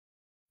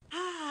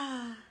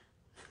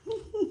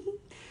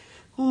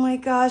Oh my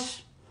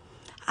gosh,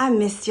 I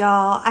missed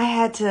y'all. I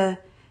had to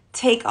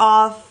take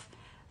off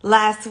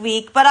last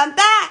week, but I'm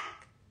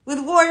back with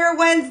Warrior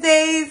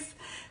Wednesdays.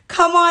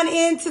 Come on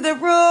into the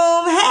room.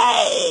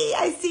 Hey,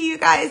 I see you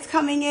guys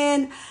coming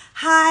in.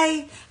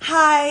 Hi,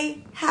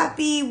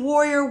 happy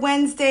Warrior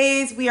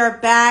Wednesdays. We are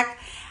back.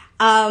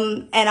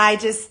 And I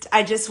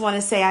just want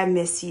to say I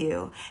miss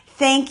you.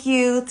 Thank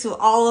you to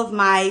all of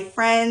my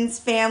friends,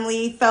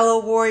 family,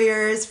 fellow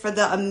warriors for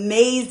the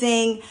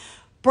amazing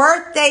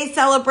birthday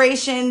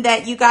celebration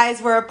that you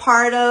guys were a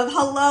part of.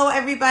 Hello,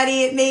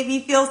 everybody. It made me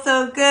feel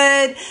so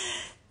good.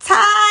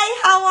 Ty,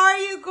 how are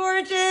you,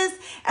 gorgeous?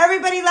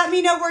 Everybody, let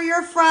me know where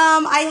you're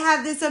from. I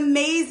have this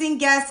amazing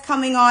guest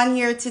coming on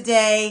here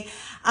today.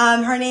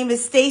 Her name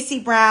is Stacey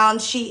Brown.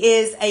 She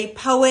is a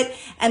poet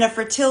and a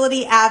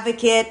fertility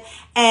advocate.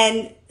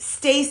 And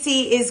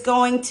Stacey is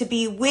going to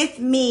be with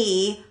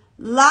me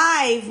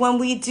live when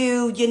we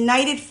do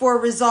United for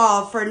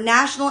Resolve for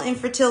National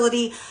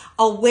Infertility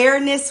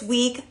Awareness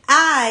Week.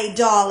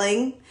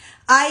 Darling,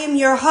 I am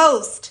your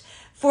host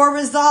for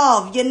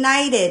Resolve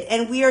United,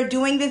 and we are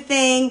doing the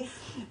thing.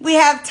 We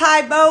have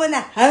Ty Bo in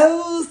the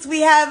house.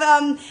 We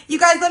have, you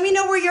guys, let me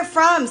know where you're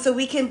from so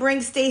we can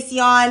bring Stacey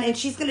on, and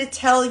she's going to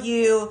tell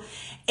you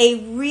a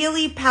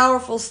really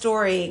powerful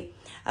story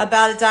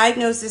about a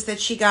diagnosis that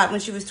she got when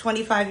she was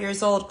 25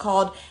 years old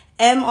called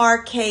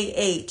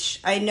MRKH.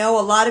 I know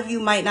a lot of you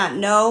might not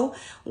know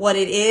what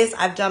it is.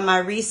 I've done my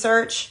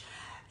research.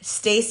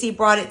 Stacey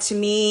brought it to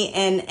me,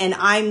 and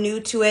I'm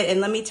new to it.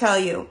 And let me tell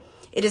you,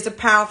 it is a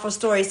powerful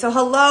story. So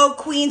hello,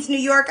 Queens, New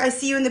York. I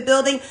see you in the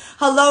building.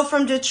 Hello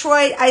from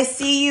Detroit. I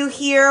see you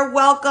here.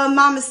 Welcome.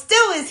 Mama Stu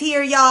is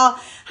here, y'all.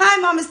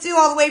 Hi, Mama Stu,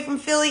 all the way from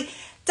Philly.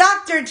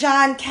 Dr.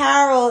 John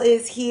Carroll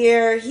is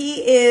here.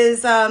 He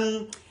is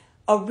a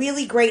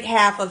really great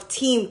half of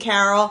Team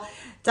Carroll.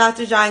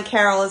 Dr. John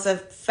Carroll is a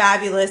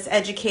fabulous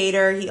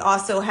educator. He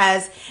also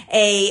has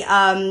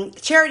a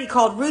charity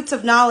called Roots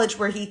of Knowledge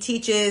where he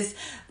teaches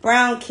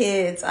brown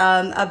kids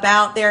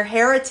about their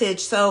heritage.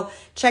 So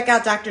check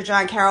out Dr.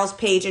 John Carroll's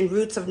page in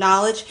Roots of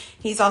Knowledge.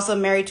 He's also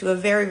married to a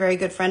very, very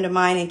good friend of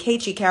mine, and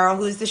Kellee Carroll,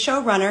 who is the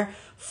showrunner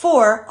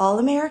for All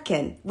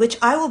American, which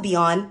I will be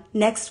on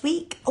next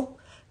week. Oh,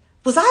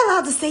 was I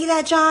allowed to say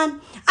that,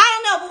 John?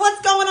 I don't know, but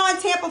what's going on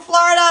in Tampa,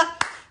 Florida?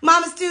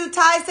 Mama Stu,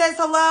 Ty says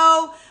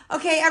hello.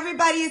 Okay,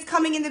 everybody is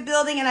coming in the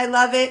building, and I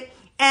love it.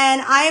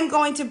 And I am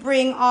going to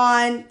bring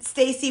on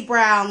Stacey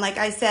Brown. Like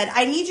I said,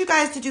 I need you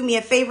guys to do me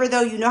a favor,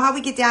 though. You know how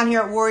we get down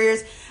here at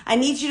Warriors. I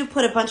need you to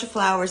put a bunch of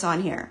flowers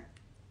on here.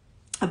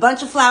 A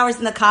bunch of flowers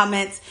in the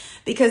comments,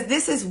 because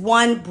this is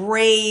one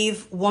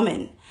brave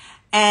woman.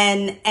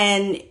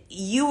 And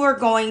you are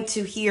going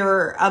to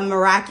hear a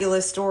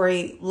miraculous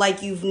story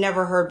like you've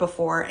never heard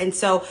before. And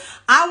so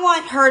I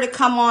want her to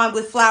come on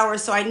with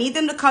flowers. So I need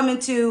them to come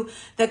into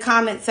the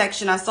comment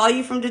section. I saw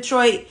you from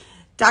Detroit.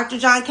 Dr.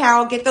 John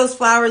Carroll, get those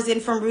flowers in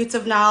from Roots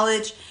of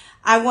Knowledge.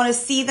 I want to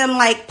see them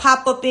like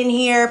pop up in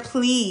here,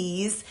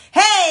 please.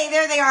 Hey,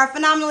 there they are.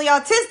 Phenomenally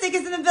Autistic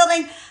is in the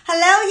building.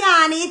 Hello,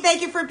 Yanni.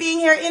 Thank you for being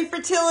here.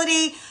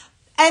 Infertility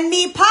and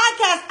Me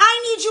podcast.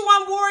 I need you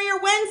on Warrior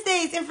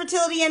Wednesdays,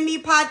 Infertility and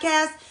Me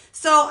podcast.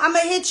 So I'm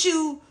going to hit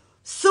you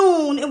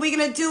soon, and we're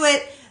going to do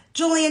it.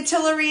 Julian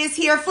Tillery is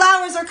here.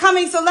 Flowers are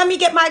coming, so let me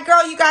get my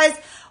girl, you guys.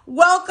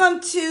 Welcome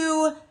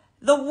to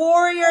the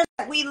Warriors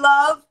that we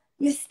love,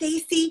 Miss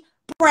Stacey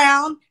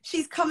Brown.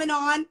 She's coming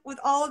on with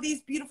all of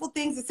these beautiful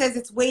things. It says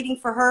it's waiting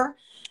for her.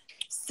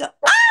 So,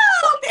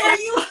 oh, there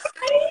you are.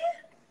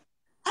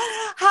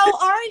 How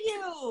are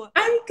you?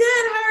 I'm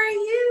good. How are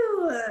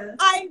you?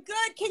 I'm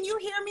good. Can you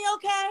hear me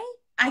okay?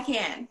 I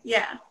can,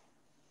 yeah.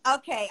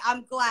 Okay,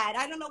 I'm glad.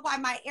 I don't know why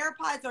my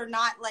AirPods are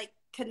not like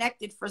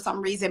connected for some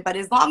reason, but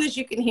as long as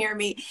you can hear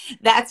me,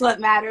 that's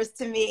what matters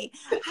to me.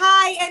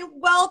 Hi, and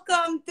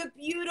welcome to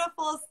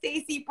beautiful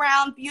Stacey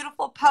Brown,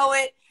 beautiful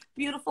poet,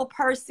 beautiful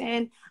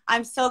person.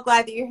 I'm so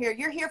glad that you're here.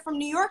 You're here from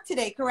New York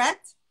today,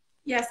 correct?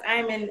 Yes,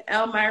 I'm in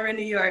Elmira,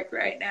 New York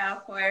right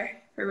now for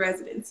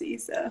residency,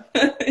 so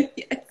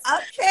yes.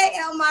 Okay,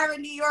 Elmira,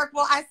 New York.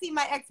 Well, I see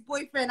my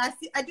ex-boyfriend.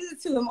 I do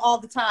this to him all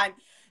the time.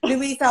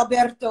 Luis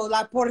Alberto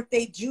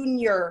Laporte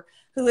Jr.,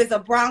 who is a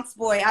Bronx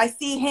boy. I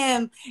see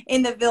him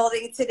in the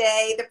building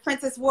today. The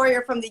Princess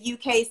Warrior from the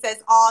UK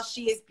says, "Oh,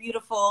 she is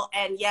beautiful."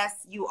 And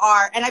yes, you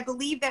are. And I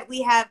believe that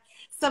we have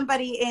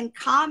somebody in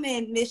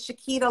common, Miss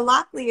Shakita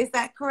Lockley. Is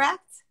that correct?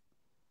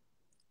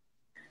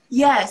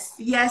 Yes,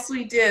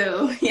 we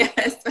do.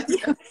 Yes.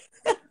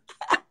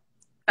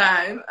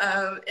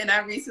 And I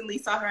recently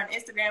saw her on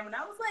Instagram, and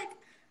I was like,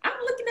 I'm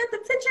looking at the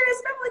pictures,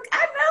 and I'm like,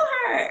 I know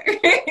her.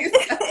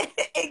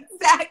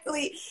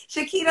 Exactly.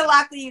 Shakita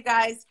Lockley, you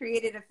guys,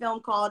 created a film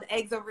called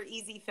Eggs Over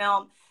Easy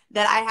Film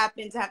that I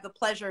happen to have the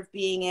pleasure of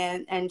being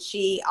in. And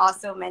she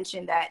also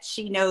mentioned that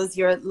she knows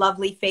your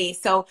lovely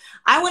face. So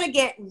I want to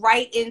get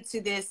right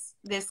into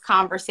this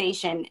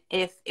conversation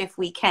if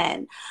we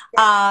can.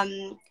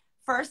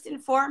 First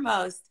and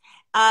foremost,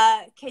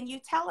 can you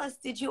tell us,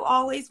 did you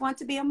always want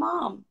to be a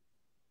mom?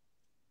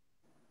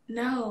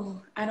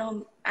 No, I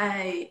don't.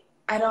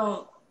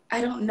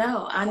 I don't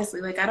know,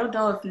 honestly. Like, I don't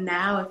know if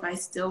now if I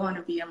still want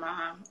to be a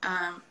mom.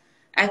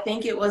 I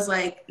think it was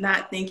like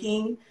not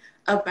thinking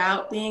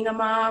about being a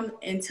mom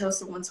until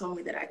someone told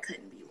me that I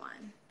couldn't be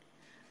one.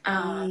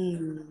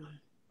 Mm.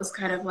 It was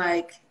kind of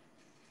like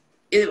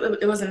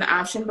it was an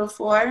option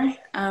before,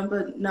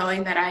 but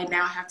knowing that I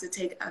now have to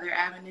take other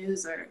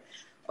avenues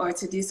or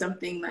to do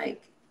something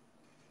like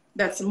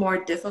that's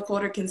more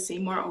difficult or can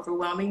seem more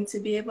overwhelming to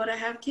be able to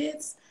have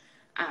kids.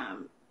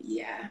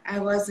 Yeah, I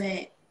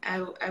wasn't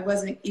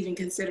even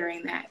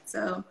considering that.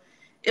 So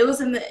it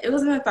was in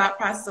the thought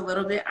process a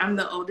little bit. I'm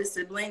the oldest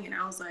sibling, and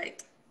I was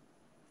like,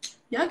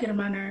 y'all get on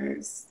my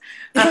nerves.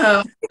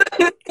 So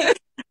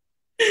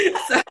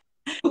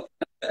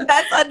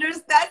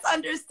That's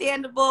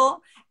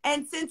understandable.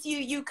 And since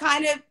you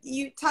kind of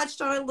you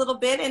touched on it a little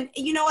bit, and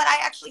you know what, I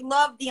actually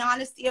love the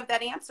honesty of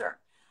that answer.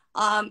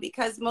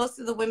 Because most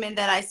of the women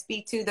that I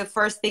speak to, the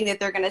first thing that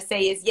they're going to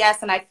say is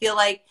yes. And I feel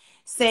like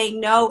saying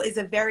no is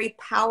a very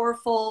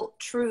powerful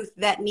truth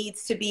that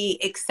needs to be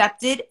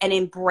accepted and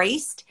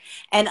embraced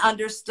and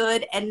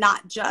understood and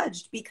not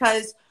judged,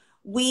 because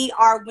we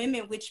are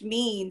women, which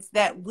means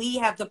that we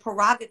have the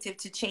prerogative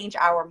to change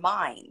our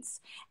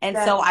minds. And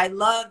that so I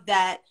love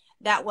that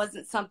that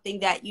wasn't something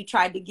that you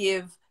tried to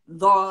give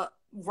the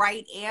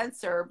right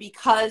answer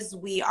because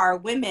we are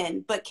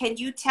women. But can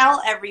you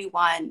tell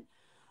everyone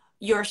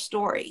your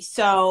story?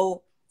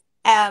 So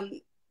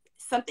um,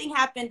 something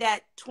happened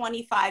at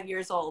 25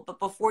 years old, but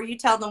before you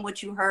tell them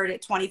what you heard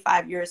at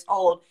 25 years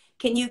old,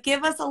 can you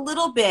give us a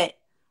little bit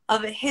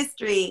of a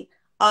history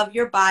of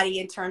your body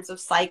in terms of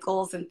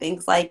cycles and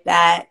things like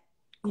that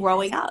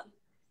growing up?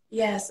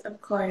 yes,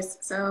 of course.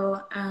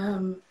 So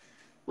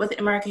with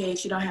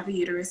MRKH, you don't have a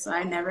uterus, so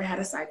I never had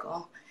a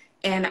cycle.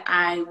 And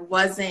I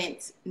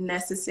wasn't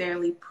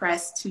necessarily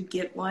pressed to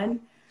get one.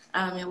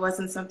 It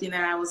wasn't something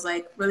that I was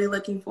like really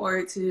looking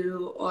forward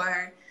to,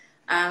 or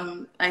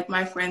like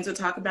my friends would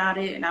talk about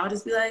it and I would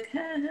just be like,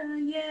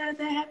 yeah,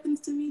 that happens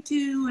to me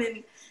too.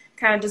 And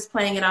kind of just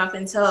playing it off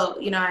until,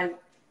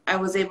 I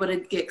was able to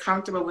get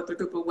comfortable with a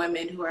group of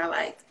women who are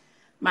like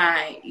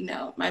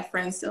my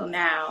friends still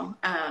now,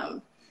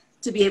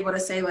 to be able to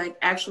say like,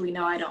 actually,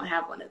 no, I don't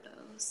have one of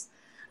those.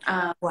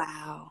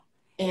 Wow.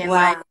 And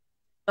like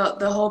Wow.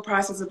 the whole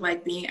process of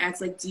like being asked,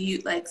 like, do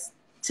you like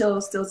till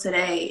still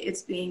today,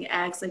 it's being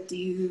asked like, do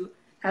you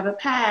have a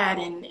pad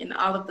and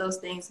all of those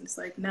things. And it's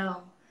like,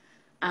 no.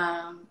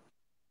 Um,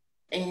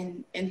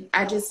 and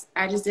I just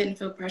didn't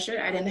feel pressured.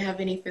 I didn't have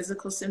any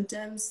physical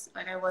symptoms.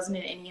 Like I wasn't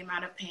in any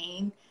amount of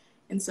pain.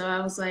 And so I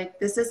was like,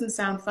 this doesn't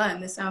sound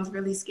fun. This sounds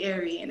really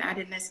scary. And I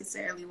didn't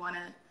necessarily want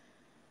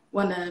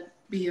to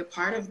be a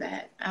part of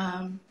that.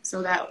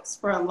 So that was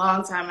for a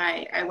long time.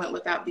 I went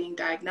without being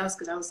diagnosed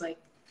because I was like,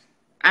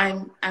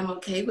 I'm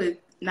okay with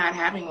not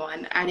having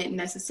one. I didn't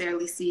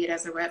necessarily see it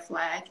as a red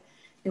flag.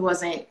 It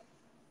wasn't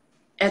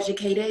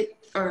educated,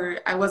 or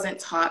I wasn't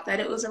taught that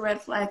it was a red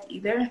flag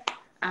either.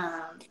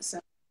 So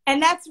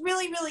And that's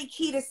really, really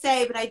key to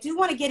say, but I do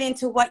want to get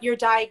into what your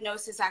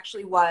diagnosis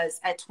actually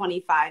was at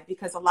 25,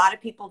 because a lot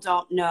of people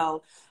don't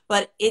know.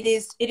 But it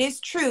is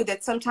true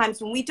that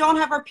sometimes when we don't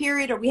have our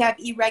period or we have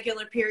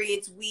irregular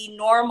periods, we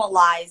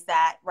normalize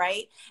that,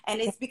 right?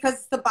 And it's because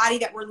it's the body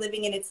that we're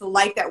living in, it's the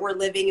life that we're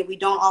living, and we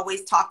don't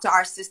always talk to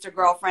our sister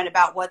girlfriend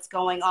about what's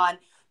going on.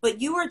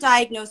 But you were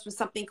diagnosed with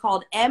something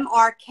called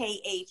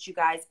MRKH, you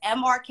guys,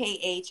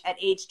 MRKH at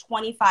age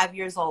 25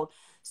 years old.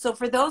 So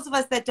for those of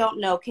us that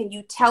don't know, can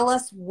you tell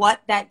us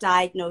what that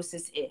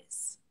diagnosis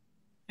is?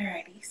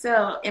 alrighty.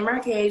 So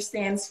MRKH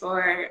stands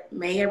for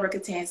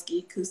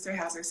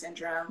Mayer-Rokitansky-Kuster-Hauser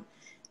syndrome,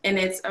 and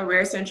it's a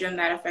rare syndrome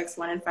that affects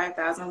 1 in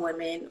 5,000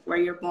 women, where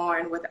you're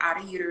born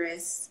without a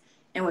uterus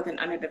and with an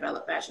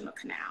underdeveloped vaginal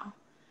canal.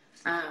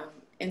 Um,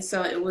 and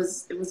so it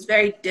was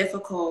very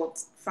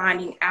difficult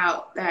finding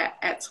out that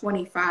at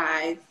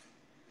 25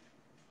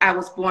 I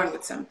was born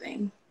with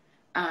something.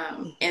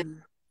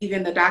 And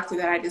even the doctor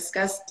that I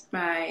discussed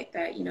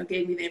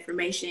gave me the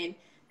information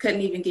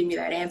couldn't even give me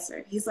that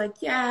answer. He's like,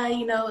 yeah,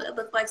 it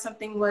looked like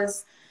something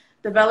was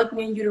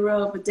developing in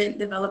utero, but didn't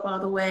develop all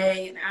the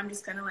way. And I'm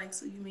just kind of like,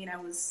 so you mean I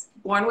was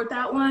born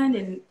without one?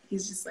 And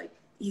he's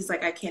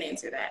like, I can't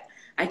answer that.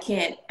 I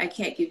can't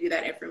give you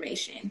that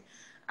information.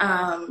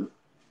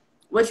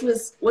 Which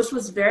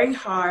was very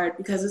hard,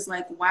 because it's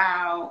like,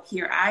 wow,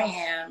 here I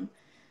am,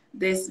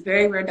 this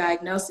very rare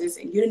diagnosis,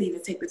 and you didn't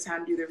even take the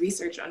time to do the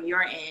research on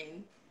your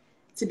end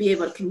to be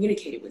able to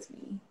communicate it with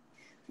me.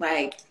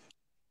 Like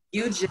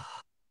you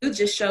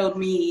just showed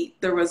me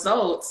the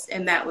results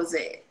and that was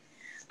it.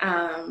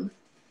 And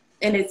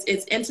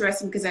it's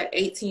interesting because at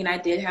 18 I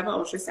did have an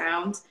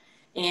ultrasound,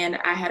 and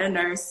I had a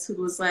nurse who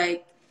was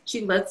like,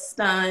 she looked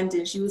stunned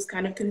and she was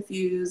kind of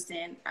confused,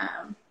 and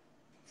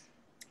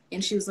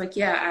she was like,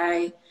 yeah,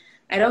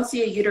 I don't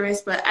see a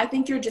uterus, but I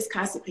think you're just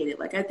constipated.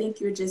 Like I think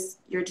you're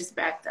just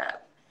backed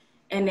up.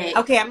 And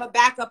Okay, I'm gonna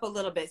back up a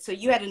little bit. So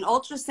you had an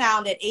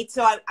ultrasound at 8.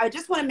 So I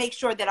just want to make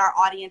sure that our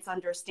audience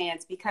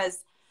understands,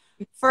 because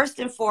first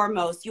and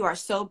foremost, you are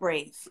so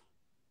brave.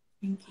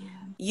 thank you.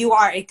 You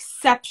are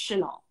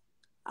exceptional.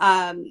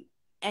 And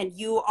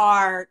you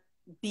are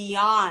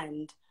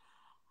beyond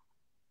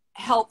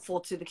helpful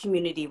to the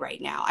community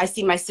right now. I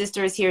see my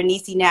sister is here,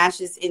 Niecy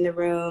Nash is in the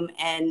room,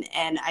 and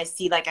I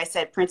see, like I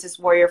said, Princess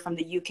Warrior from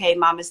the UK,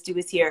 Mama Stu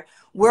is here.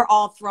 We're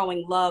all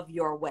throwing love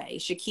your way.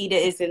 Shakita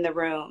is in the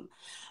room.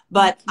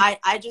 But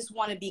I just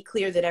want to be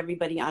clear that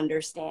everybody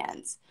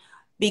understands,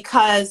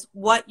 because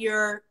what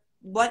your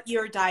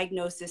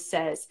diagnosis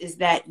says is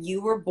that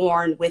you were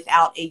born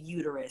without a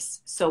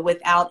uterus, so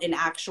without an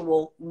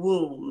actual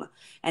womb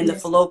and the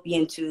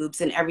fallopian tubes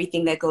and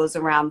everything that goes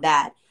around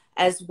that,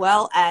 as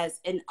well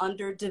as an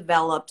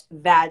underdeveloped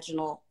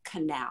vaginal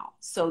canal.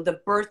 So the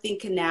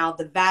birthing canal,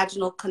 the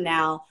vaginal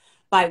canal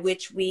by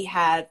which we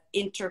have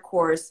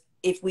intercourse,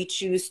 if we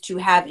choose to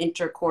have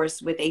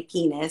intercourse with a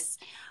penis,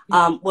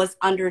 was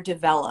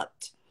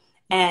underdeveloped.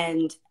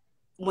 And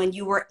when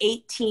you were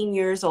 18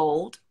 years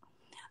old,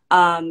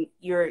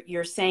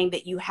 you're saying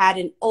that you had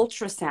an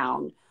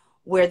ultrasound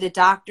where the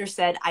doctor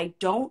said, I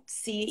don't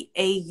see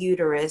a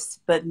uterus,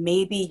 but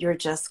maybe you're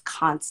just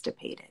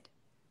constipated.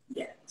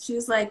 Yeah, she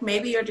was like,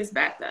 maybe you're just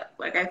backed up.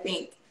 Like I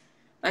think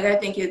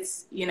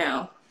it's, you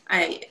know,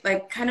 I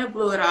like kind of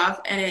blew it off,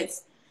 and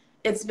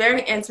it's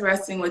very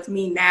interesting with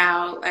me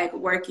now, like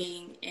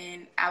working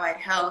in allied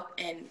health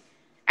and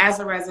as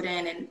a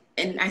resident,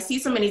 and I see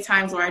so many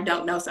times where I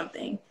don't know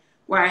something,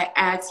 where I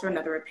ask for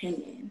another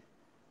opinion,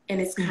 and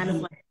it's kind of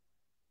like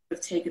I've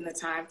taken the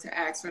time to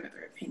ask for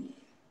another opinion.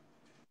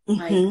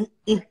 Like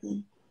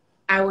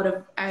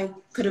I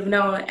could have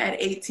known at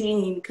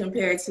 18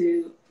 compared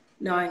to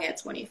knowing at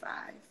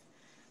 25.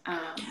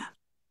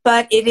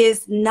 But it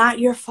is not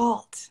your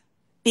fault,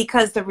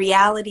 because the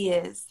reality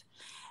is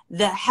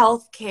the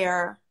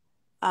healthcare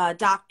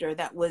doctor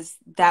that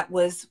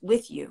was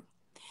with you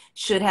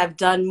should have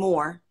done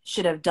more,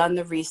 should have done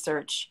the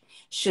research,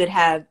 should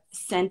have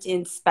sent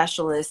in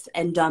specialists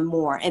and done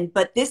more.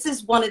 But this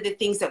is one of the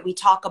things that we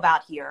talk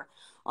about here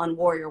on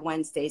Warrior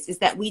Wednesdays, is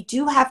that we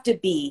do have to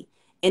be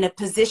in a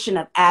position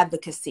of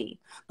advocacy.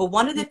 But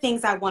one of the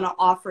things I want to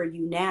offer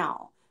you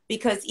now,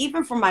 because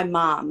even for my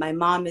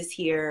mom is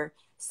here,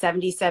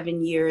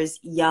 77 years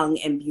young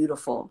and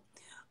beautiful.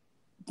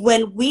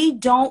 When we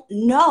don't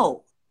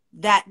know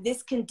that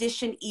this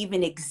condition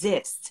even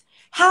exists,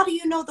 how do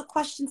you know the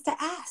questions to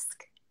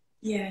ask?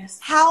 Yes.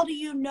 How do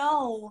you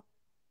know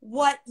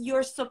what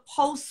you're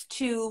supposed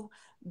to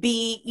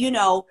be, you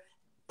know,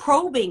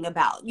 probing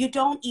about? You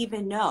don't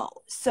even know.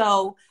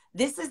 So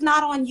this is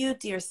not on you,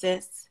 dear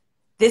sis.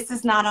 This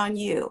is not on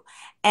you.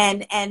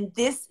 And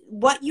this,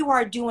 what you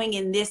are doing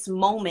in this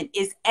moment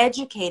is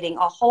educating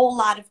a whole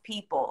lot of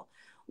people,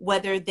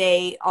 whether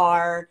they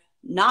are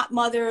not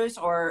mothers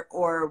or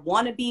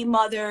want to be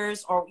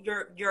mothers, or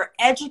you're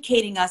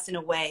educating us in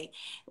a way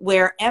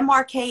where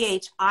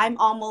MRKH, I'm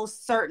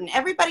almost certain,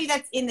 everybody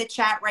that's in the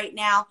chat right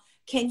now,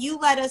 can you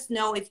let us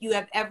know if you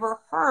have ever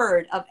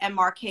heard of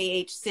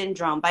MRKH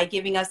syndrome by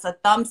giving us a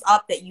thumbs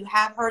up that you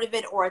have heard of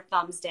it, or a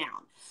thumbs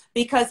down?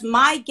 Because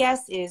my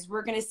guess is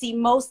we're going to see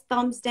most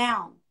thumbs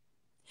down.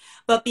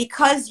 But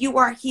because you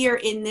are here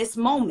in this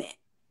moment,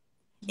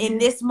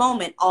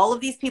 all of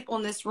these people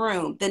in this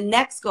room, the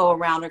next go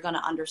around are going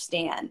to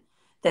understand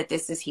that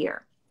this is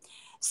here.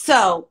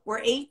 So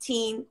we're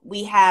 18.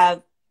 We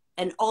have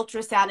an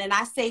ultrasound, and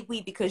I say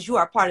we because you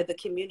are part of the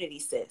community,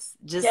 sis.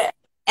 Just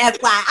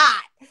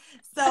FYI.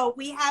 So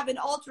we have an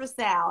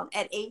ultrasound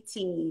at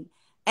 18,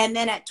 and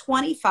then at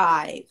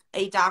 25,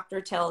 a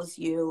doctor tells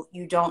you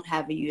you don't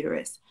have a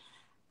uterus.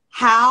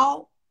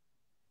 How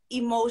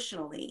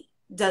emotionally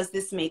does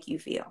this make you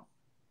feel?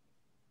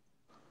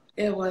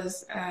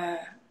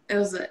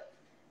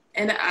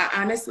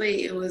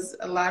 Honestly, it was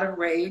a lot of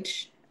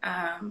rage.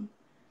 I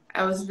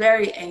was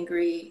very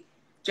angry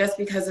just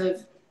because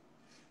of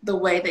the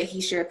way that he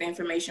shared the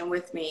information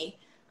with me.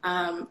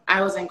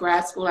 I was in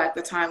grad school at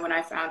the time when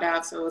I found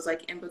out, so it was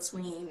like in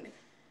between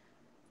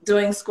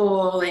doing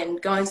school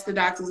and going to the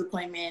doctor's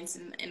appointments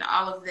and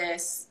all of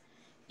this.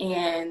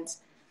 And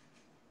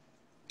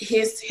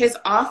his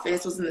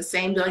office was in the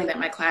same building that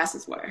my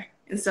classes were.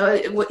 And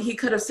so he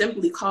could have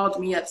simply called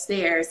me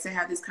upstairs to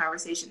have this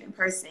conversation in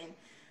person,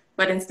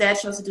 but instead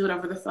chose to do it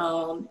over the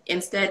phone.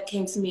 Instead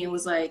came to me and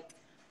was like,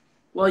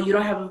 well, you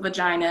don't have a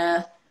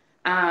vagina.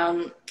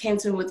 Came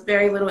to me with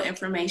very little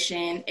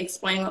information,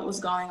 explained what was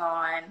going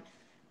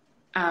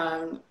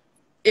on.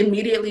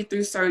 Immediately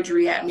threw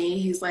surgery at me.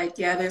 He's like,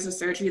 yeah, there's a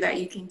surgery that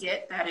you can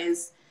get that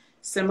is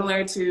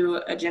similar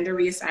to a gender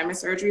reassignment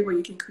surgery where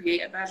you can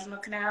create a vaginal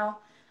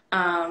canal.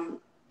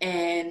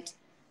 And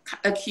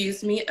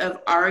accused me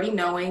of already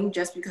knowing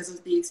just because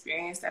of the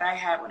experience that I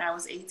had when I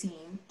was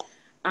 18.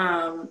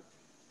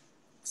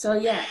 So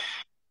yeah,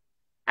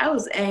 I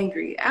was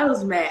angry. I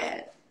was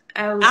mad.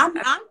 I'm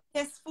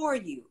pissed for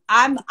you.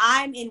 I'm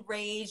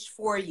enraged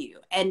for you.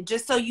 And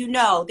just so you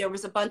know, there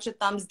was a bunch of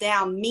thumbs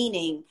down,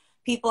 meaning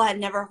people had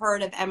never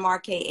heard of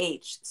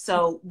MRKH.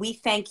 So we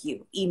thank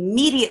you.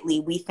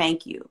 Immediately, we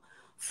thank you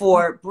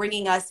for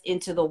bringing us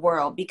into the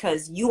world,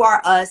 because you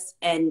are us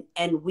and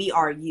we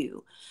are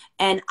you.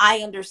 And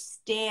I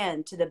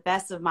understand to the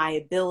best of my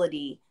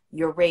ability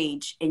your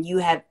rage, and you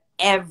have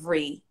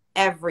every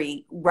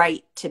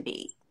right to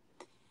be.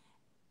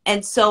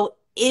 And so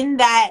in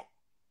that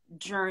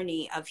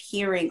journey of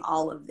hearing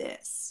all of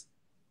this,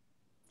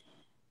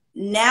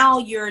 now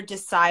you're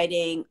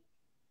deciding,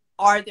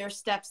 are there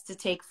steps to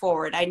take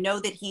forward? I know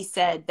that he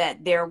said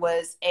that there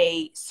was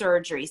a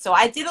surgery. So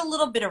I did a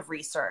little bit of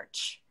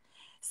research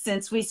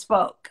since we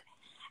spoke.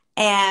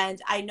 And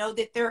I know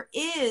that there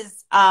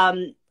is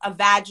a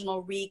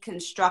vaginal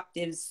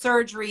reconstructive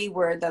surgery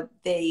where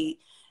they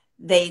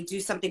do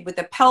something with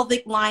the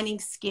pelvic lining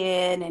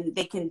skin, and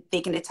they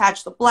can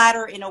attach the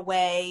bladder in a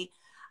way.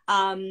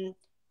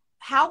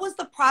 How was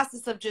the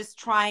process of just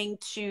trying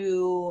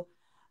to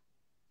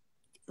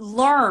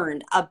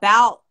learn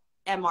about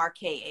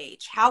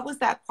MRKH? How was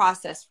that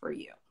process for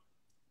you?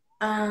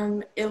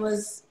 It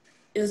was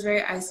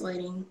very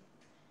isolating,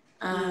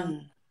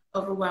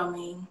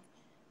 overwhelming.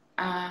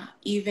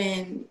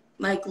 Even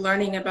like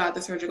learning about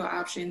the surgical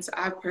options.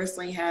 I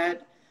personally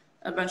had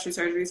a bunch of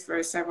surgeries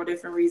for several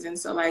different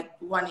reasons. So like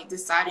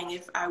deciding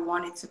if I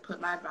wanted to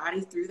put my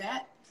body through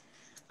that.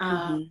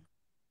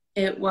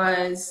 It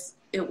was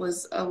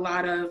a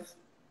lot of,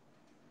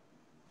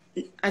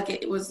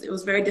 it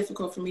was very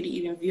difficult for me to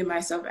even view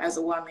myself as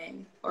a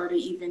woman, or to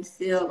even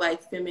feel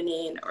like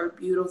feminine or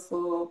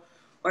beautiful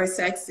or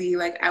sexy.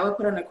 Like I would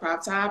put on a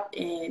crop top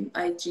and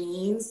like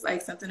jeans,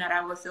 like something that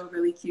I would feel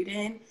really cute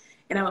in,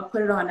 and I would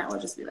put it on and I would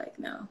just be like,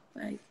 no,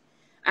 like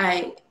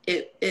I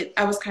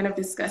was kind of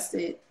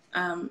disgusted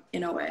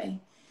in a way.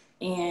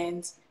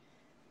 And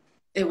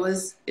it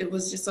was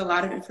just a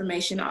lot of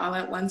information all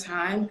at one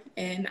time.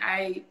 And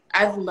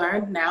I've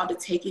learned now to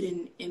take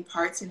it in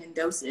parts and in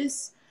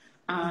doses.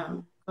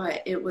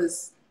 But it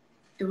was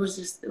a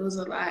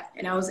lot.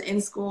 And I was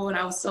in school, and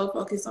I was so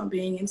focused on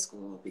being in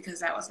school because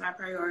that was my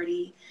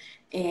priority.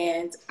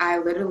 And I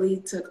literally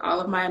took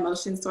all of my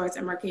emotions towards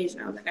MRKH,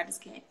 and I was like,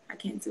 I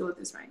can't deal with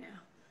this right now.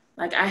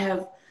 Like I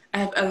have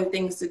other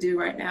things to do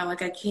right now.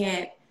 Like I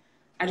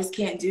just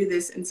can't do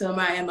this until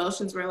my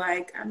emotions were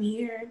like, I'm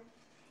here.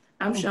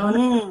 I'm showing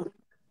up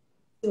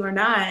or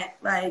not.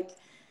 Like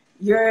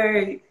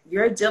you're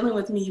dealing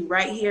with me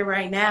right here,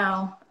 right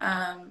now.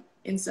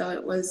 And so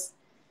it was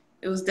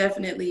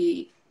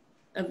definitely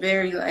a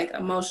very like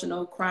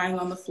emotional, crying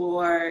on the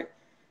floor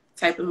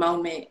type of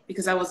moment,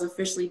 because I was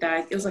officially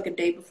it was like a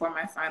day before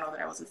my final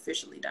that I was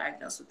officially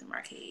diagnosed with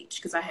MRKH,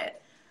 because I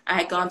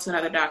had gone to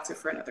another doctor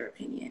for another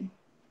opinion.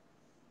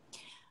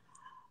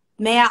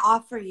 May I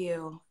offer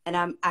you,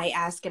 and I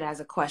ask it as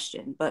a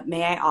question, but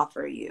may I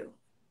offer you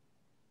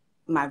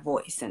my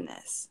voice in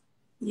this?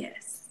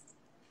 Yes.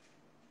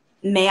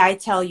 May I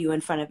tell you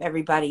in front of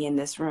everybody in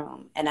this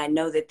room, and I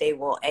know that they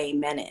will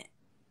amen it.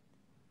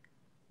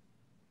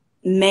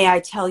 May I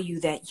tell you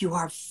that you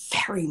are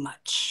very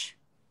much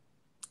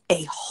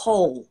a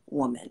whole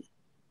woman.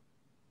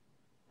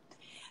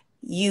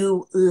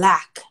 You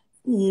lack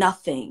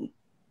nothing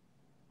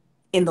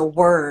in the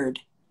word,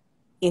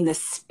 in the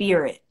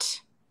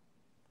spirit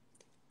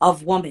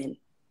of woman.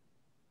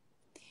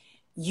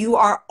 You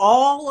are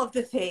all of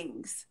the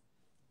things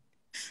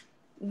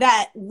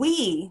that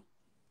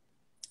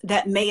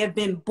that may have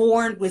been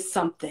born with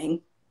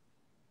something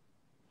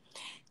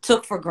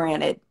took for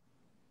granted.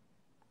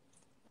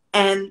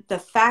 And the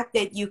fact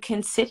that you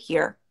can sit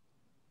here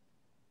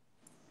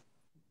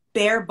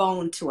bare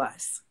bone to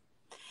us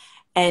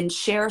and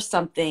share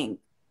something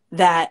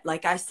that,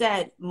 like I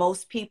said,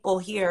 most people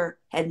here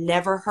had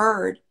never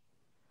heard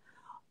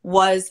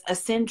was a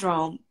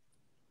syndrome.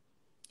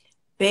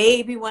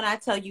 Baby, when I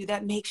tell you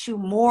that makes you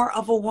more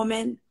of a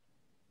woman,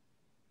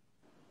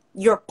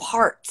 your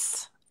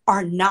parts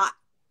are not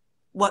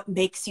what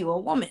makes you a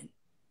woman.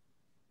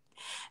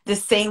 The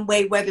same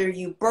way whether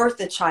you birth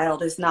a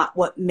child is not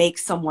what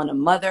makes someone a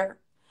mother.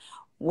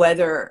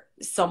 Whether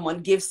someone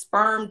gives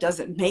sperm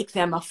doesn't make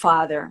them a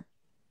father.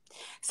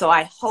 So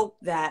I hope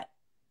that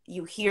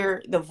you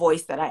hear the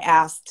voice that I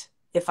asked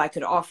if I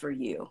could offer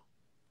you.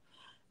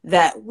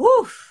 That,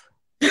 woof,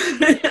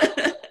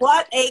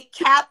 what a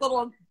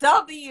capital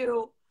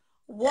W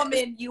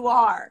woman you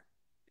are.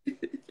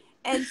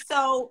 And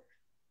so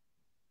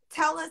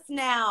tell us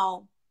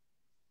now,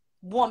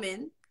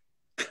 woman,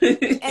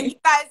 and you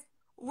guys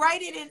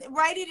write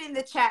it in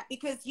the chat,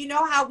 because you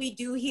know how we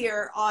do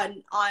here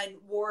on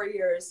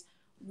Warriors.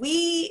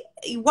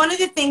 One of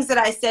the things that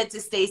I said to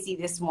Stacey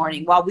this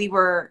morning while we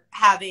were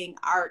having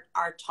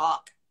our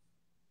talk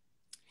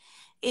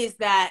is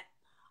that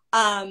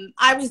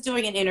I was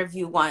doing an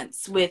interview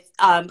once with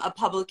a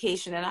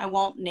publication, and I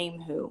won't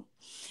name who,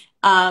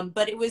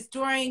 but it was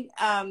during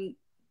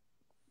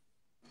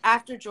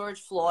after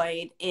George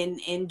Floyd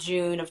in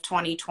June of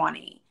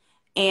 2020,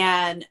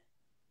 and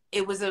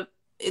it was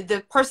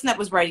the person that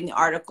was writing the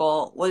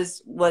article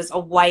was a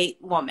white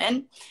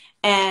woman,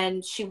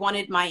 and she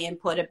wanted my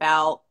input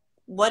about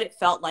what it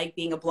felt like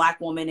being a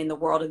Black woman in the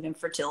world of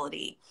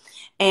infertility.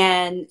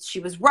 And she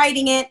was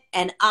writing it,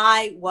 and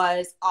I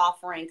was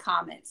offering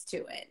comments to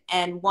it.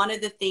 And one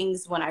of the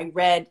things when I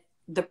read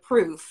the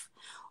proof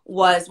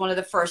was one of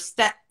the first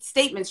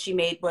statements she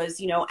made was,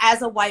 you know,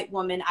 as a white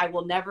woman, I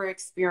will never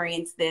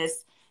experience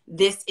this.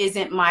 This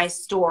isn't my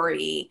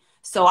story.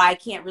 So I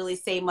can't really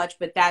say much,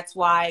 but that's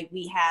why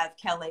we have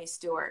Kellee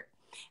Stewart.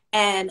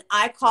 And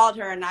I called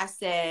her and I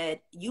said,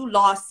 you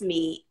lost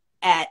me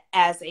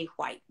as a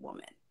white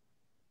woman.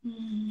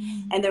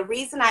 And the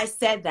reason I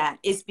said that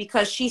is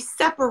because she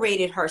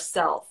separated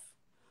herself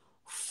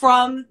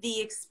from the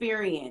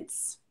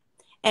experience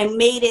and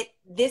made it,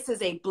 this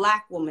is a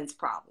Black woman's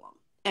problem.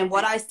 And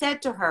what I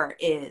said to her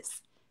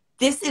is,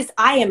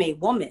 I am a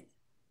woman.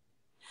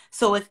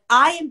 So if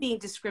I am being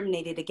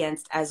discriminated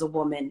against as a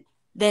woman,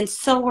 then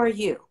so are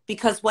you.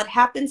 Because what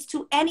happens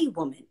to any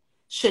woman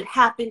should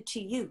happen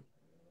to you.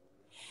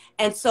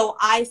 And so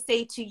I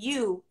say to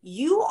you,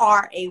 you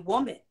are a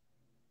woman.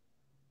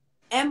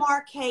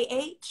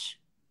 MRKH,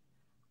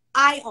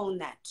 I own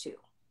that too.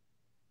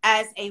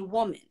 As a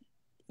woman,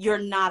 you're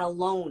not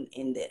alone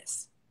in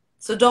this.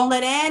 So don't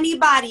let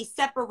anybody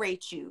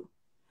separate you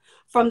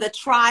from the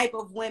tribe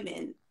of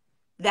women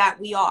that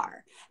we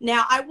are.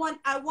 Now, I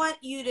want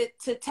you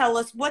to tell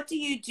us, what do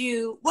you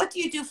do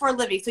for a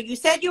living? So you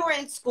said you were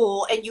in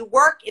school and you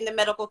work in the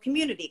medical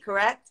community,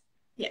 correct?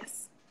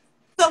 Yes.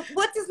 So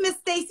what does Miss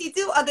Stacey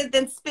do other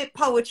than spit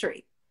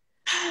poetry?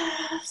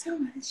 So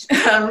much.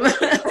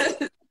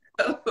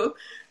 So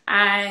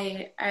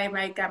I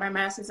got my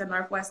master's at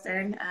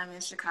Northwestern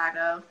in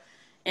Chicago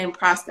in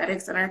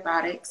prosthetics and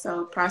orthotics.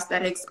 So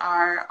prosthetics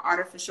are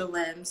artificial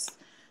limbs.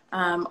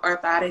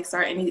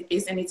 Orthotics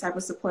is any type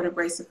of supportive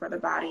bracer for the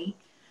body.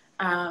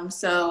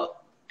 So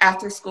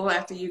after school,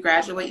 after you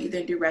graduate, you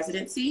then do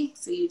residency.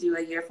 So you do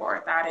a year for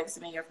orthotics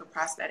and a year for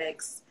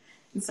prosthetics.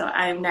 And so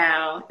I'm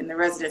now in the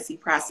residency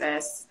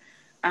process.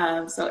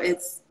 So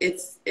it's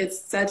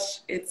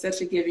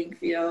such a giving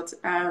field.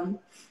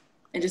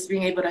 And just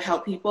being able to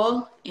help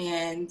people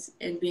and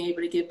being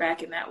able to give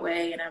back in that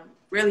way. And I'm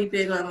really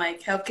big on like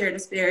healthcare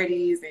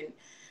disparities and,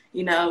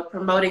 you know,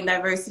 promoting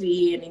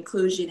diversity and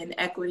inclusion and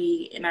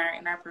equity in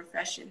our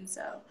profession.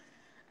 So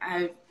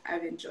I've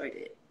enjoyed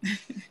it.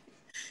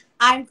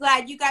 I'm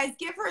glad. You guys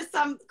give her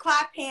some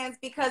clap hands,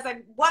 because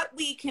what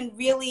we can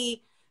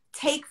really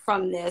take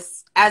from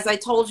this, as I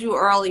told you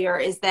earlier,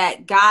 is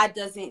that God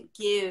doesn't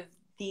give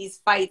these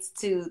fights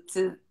to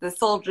the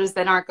soldiers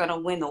that aren't going to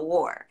win the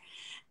war.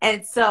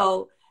 And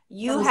so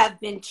you have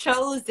been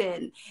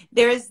chosen.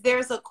 There's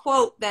a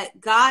quote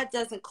that God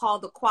doesn't call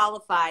the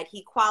qualified,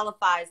 he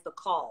qualifies the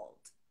called.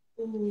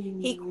 Ooh.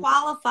 He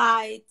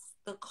qualifies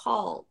the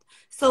called.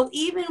 So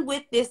even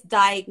with this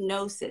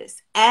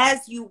diagnosis,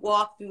 as you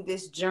walk through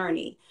this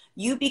journey,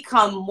 you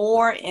become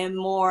more and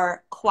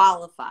more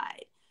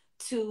qualified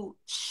to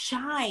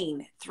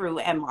shine through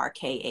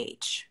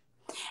MRKH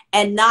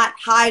and not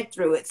hide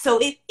through it. So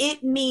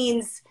it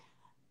means,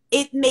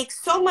 it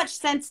makes so much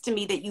sense to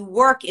me that you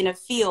work in a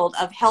field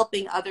of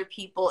helping other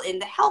people in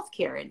the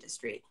healthcare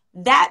industry.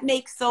 That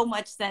makes so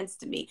much sense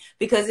to me,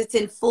 because it's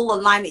in full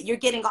alignment. You're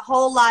getting a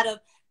whole lot of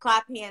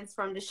clap hands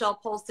from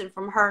Nichelle Polston,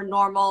 from Her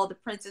Normal, the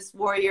Princess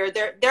Warrior.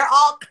 They're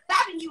all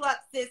clapping you up,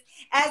 sis,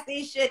 as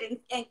they should,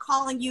 and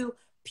calling you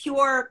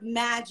pure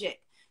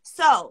magic.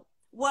 So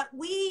what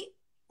we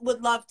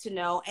would love to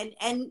know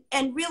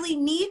and really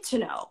need to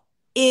know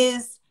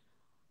is,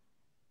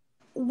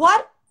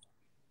 what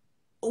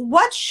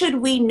should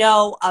we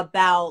know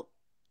about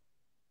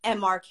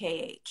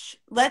MRKH?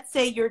 Let's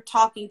say you're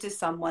talking to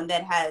someone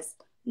that has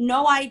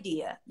no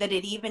idea that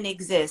it even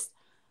exists.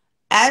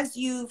 As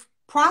you've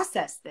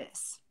processed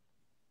this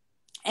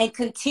and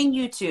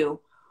continue to,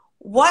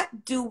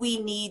 what do we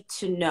need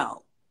to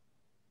know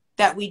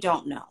that we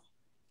don't know?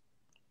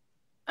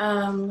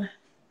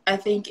 I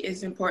think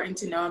it's important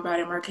to know about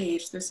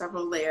MRKH. There's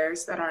several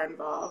layers that are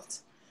involved.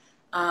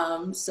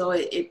 So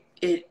it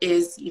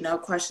is, you know,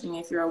 questioning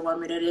if you're a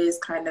woman. It is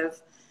kind of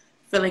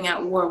filling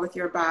out war with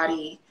your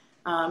body.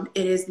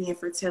 It is the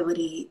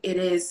infertility. It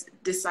is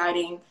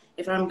deciding,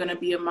 if I'm going to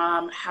be a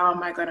mom, how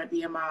am I going to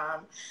be a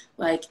mom?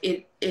 Like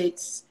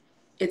it's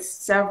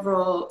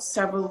several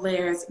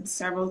layers and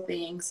several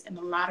things, and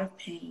a lot of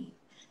pain,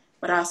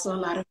 but also a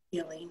lot of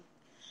healing.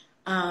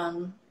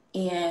 And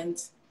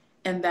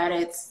that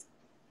it's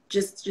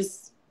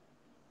just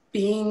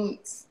being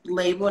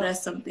labeled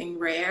as something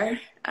rare,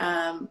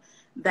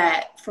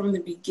 that from the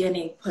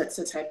beginning puts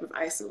a type of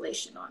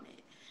isolation on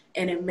it.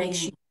 And it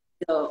makes you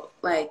feel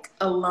like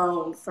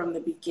alone from the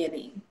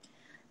beginning.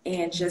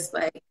 And just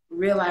like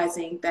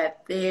realizing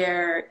that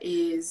there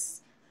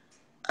is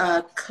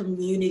a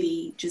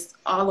community just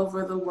all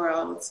over the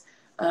world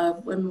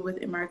of women with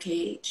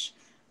MRKH.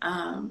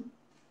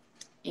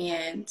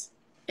 And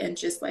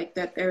just like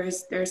that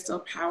there's still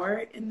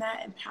power in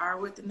that, and power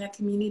within that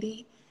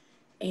community.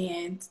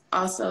 And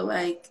also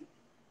like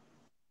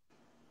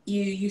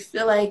you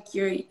feel like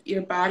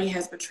your body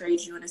has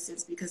betrayed you in a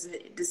sense, because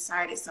it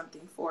decided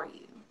something for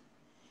you.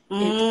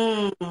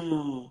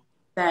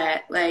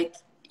 That like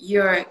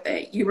you're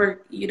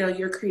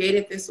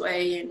created this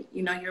way, and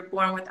you know you're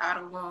born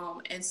without a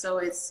womb. And so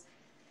it's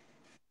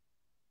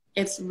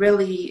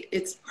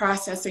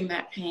processing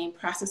that pain,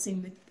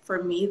 processing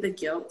for me the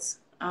guilt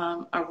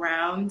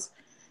around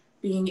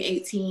being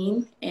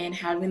 18 and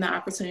having the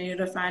opportunity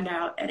to find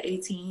out at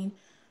 18.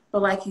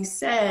 But like you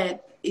said,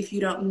 if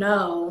you don't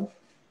know,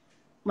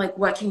 like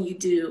what can you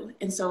do?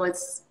 And so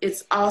it's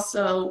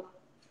also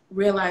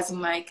realizing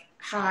like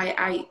how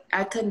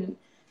I couldn't,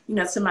 you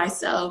know, to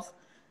myself,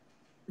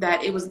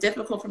 that it was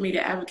difficult for me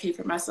to advocate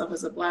for myself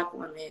as a Black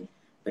woman,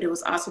 but it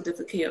was also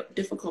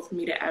difficult for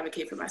me to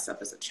advocate for myself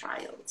as a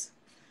child.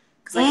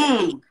 Because like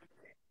at 8, Mm.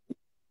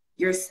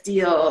 you're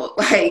still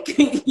like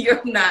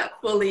you're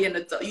not fully an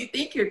adult. You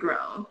think you're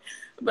grown,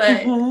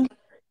 but Hmm.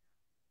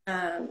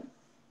 um,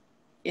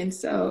 and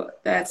so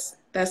that's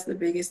the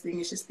biggest thing.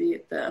 Is just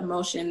the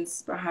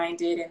emotions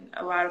behind it, and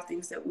a lot of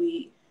things that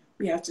we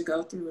have to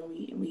go through,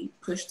 and we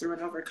push through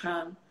and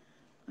overcome.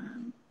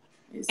 Um,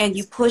 And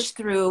you is push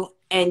through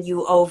and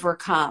you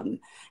overcome.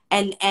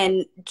 And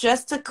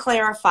just to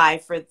clarify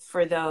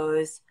for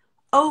those,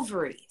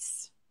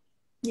 ovaries.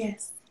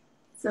 yes.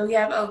 So we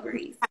have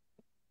ovaries.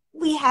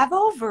 We have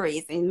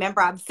ovaries. And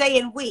remember, I'm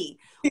saying we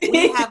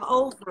have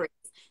ovaries.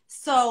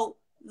 So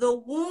the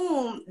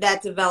womb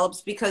that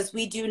develops, because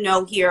we do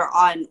know here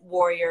on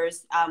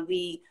Warriors,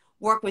 we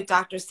work with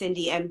Dr.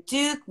 Cindy M.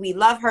 Duke. We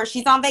love her.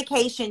 She's on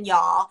vacation,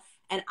 y'all.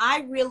 And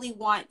I really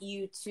want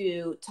you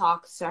to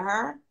talk to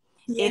her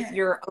if Yeah.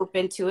 you're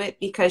open to it,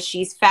 because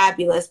she's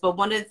fabulous. But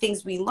one of the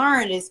things we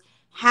learn is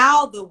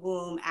how the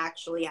womb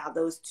actually, how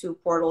those two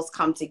portals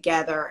come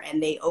together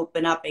and they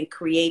open up and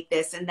create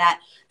this, and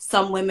that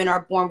some women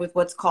are born with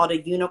what's called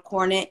a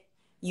unicornate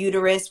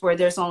uterus, where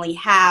there's only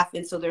half,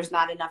 and so there's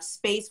not enough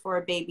space for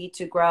a baby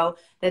to grow.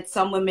 That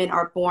some women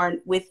are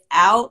born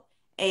without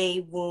a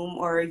womb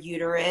or a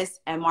uterus,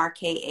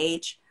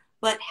 MRKH,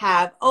 but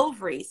have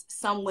ovaries.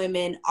 Some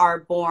women are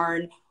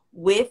born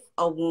with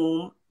a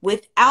womb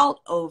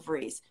without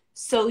ovaries.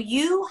 So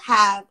you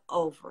have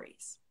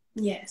ovaries.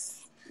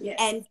 Yes. Yes.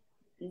 And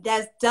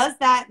does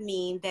that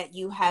mean that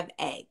you have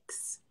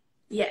eggs?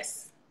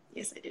 Yes.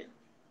 Yes, I do.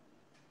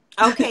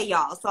 Okay,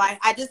 y'all. So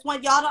I just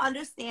want y'all to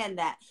understand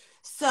that.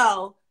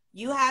 So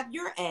you have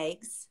your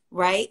eggs,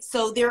 right?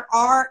 So there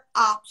are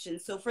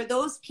options. So for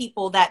those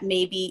people that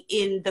maybe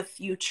in the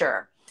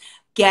future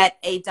get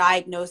a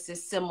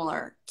diagnosis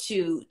similar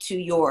to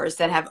yours,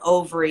 that have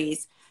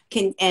ovaries,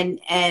 can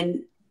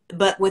and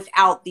but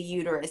without the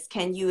uterus,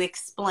 can you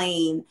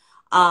explain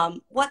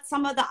what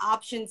some of the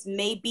options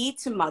may be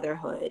to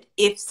motherhood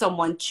if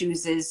someone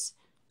chooses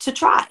to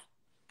try?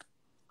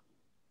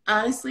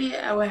 Honestly,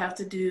 I would have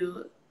to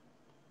do,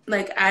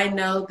 like, I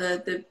know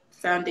the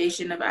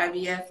foundation of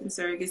IVF and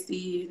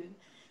surrogacy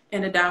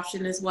and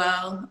adoption as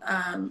well.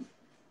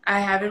 I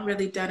haven't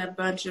really done a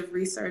bunch of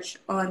research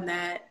on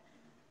that,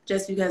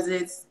 just because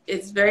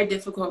it's very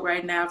difficult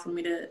right now for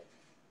me to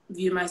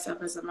view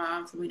myself as a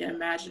mom, for me to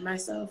imagine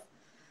myself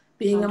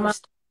being a mom.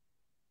 Understand.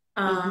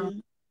 Um, Hmm.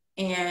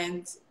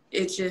 and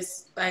it's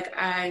just like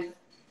I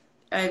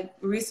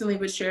recently,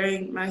 with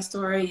sharing my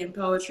story in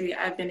poetry,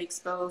 I've been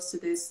exposed to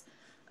this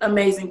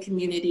amazing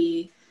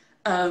community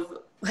of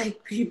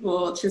like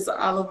people just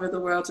all over the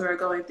world who are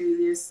going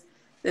through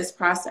this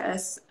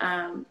process.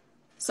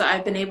 So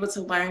I've been able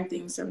to learn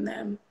things from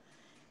them,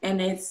 and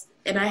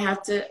I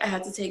have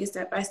to take it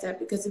step by step,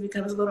 because it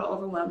becomes a little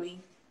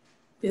overwhelming,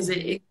 because Hmm.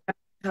 it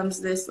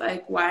becomes this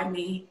like, why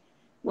me?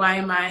 Why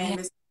am I in Yeah.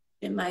 this?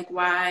 And like,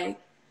 why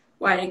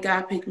did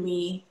God pick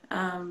me?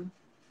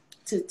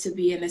 To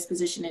be in this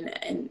position.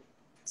 And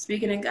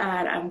speaking of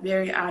God, I'm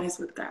very honest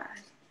with God.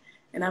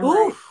 And I'm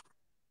Ooh, like,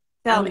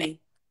 tell I'm me.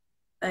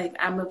 like,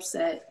 I'm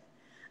upset.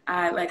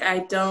 I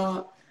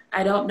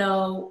don't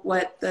know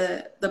what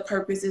the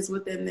purpose is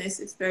within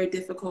this. It's very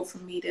difficult for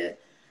me to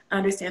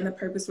understand the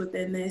purpose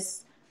within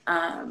this.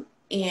 And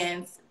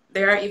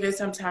there are even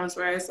some times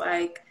where it's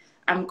like,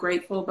 I'm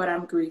grateful, but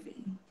I'm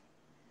grieving.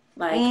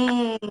 Like,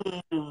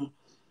 Mm.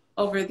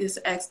 over this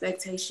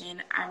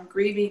expectation. I'm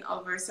grieving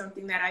over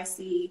something that I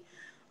see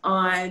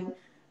on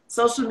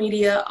social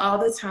media all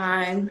the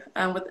time,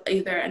 with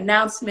either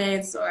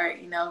announcements or,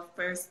 you know,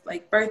 first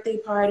like birthday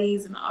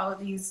parties and all of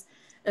these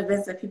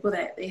events that people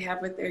that they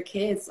have with their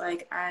kids.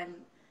 Like,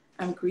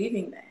 I'm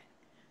grieving that.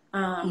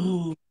 Um,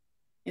 Mm.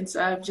 and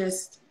so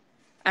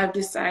I've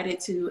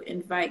decided to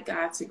invite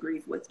God to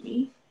grieve with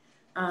me,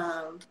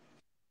 um,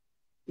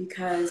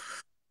 because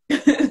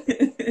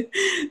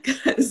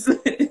because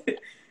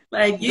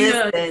like, you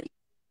know, Listen,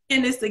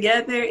 in this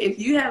together. If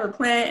you have a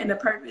plan and a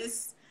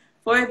purpose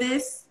for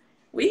this,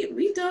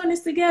 we doing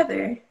this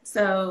together.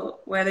 So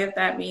whether if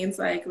that means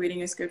like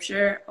reading a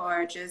scripture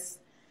or just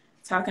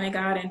talking to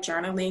God and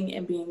journaling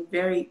and being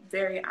very,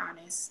 very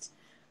honest.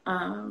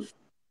 Um,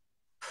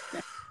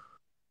 that,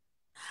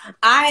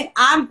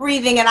 I'm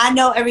breathing, and I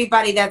know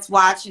everybody that's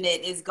watching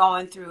it is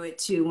going through it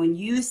too. When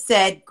you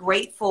said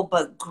grateful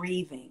but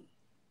grieving,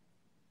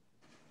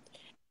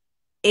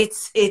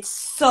 it's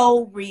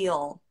so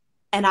real.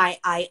 And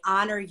I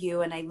honor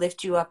you and I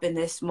lift you up in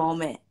this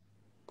moment,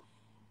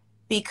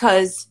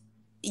 because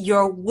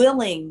you're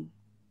willing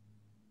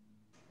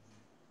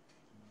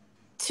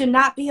to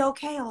not be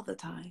okay all the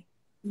time.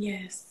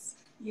 yes,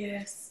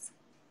 yes,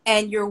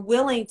 And you're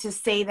willing to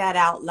say that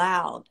out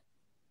loud,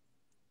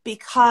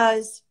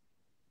 because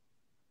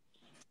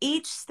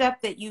each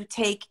step that you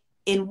take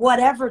in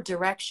whatever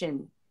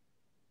direction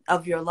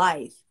of your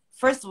life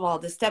first of all,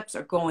 the steps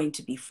are going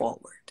to be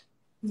forward.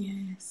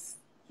 Yes.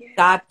 Yes.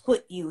 God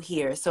put you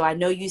here. So I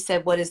know you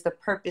said, what is the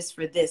purpose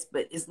for this?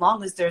 But as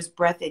long as there's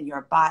breath in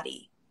your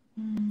body,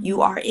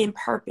 you are in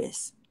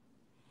purpose.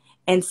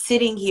 And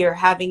sitting here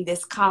having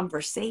this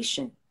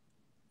conversation,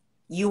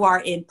 you are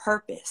in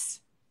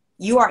purpose.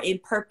 You are in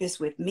purpose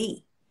with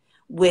me,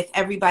 with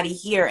everybody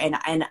here.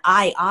 And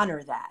I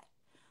honor that,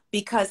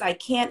 because I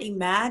can't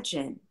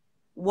imagine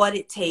what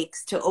it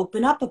takes to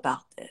open up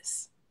about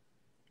this.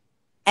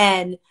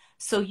 And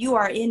so you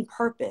are in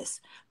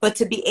purpose. But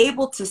to be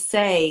able to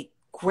say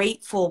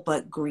grateful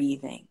but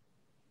grieving,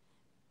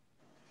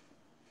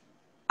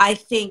 I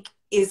think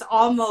is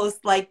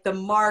almost like the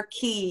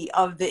marquee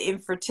of the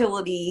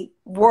infertility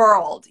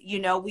world. You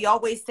know, we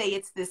always say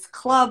it's this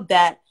club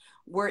that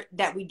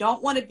we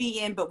don't want to be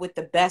in, but with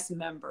the best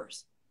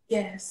members.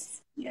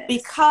 Yes. Yes.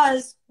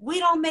 Because we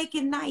don't make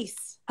it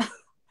nice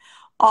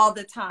all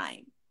the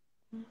time.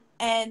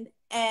 And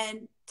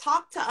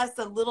talk to us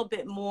a little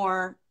bit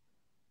more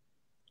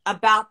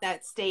about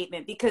that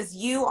statement, because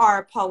you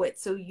are a poet,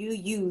 so you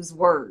use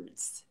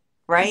words,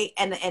 right?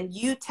 And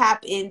you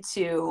tap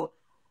into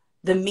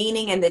the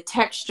meaning and the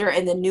texture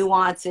and the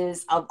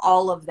nuances of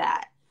all of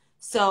that.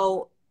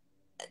 So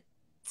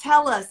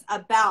tell us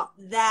about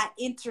that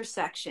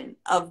intersection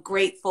of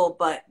grateful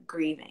but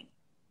grieving.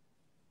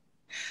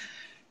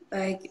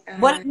 Like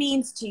what it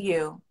means to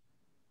you.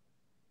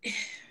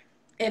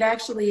 It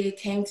actually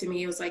came to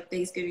me. It was like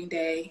Thanksgiving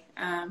Day,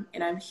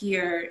 and I'm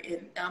here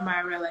in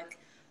Elmira, like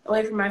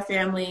away from my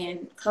family,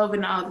 and COVID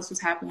and all this was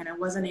happening, and I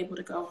wasn't able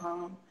to go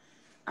home.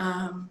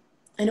 And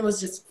it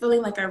was just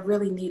feeling like I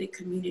really needed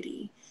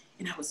community,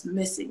 and I was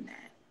missing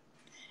that.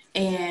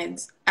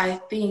 And I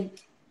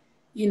think,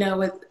 you know,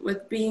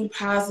 with being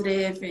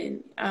positive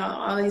and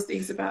all these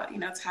things about, you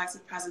know,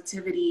 toxic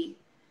positivity,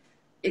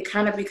 it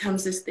kind of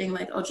becomes this thing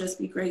like, oh, just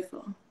be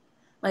grateful.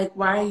 Like,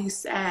 why are you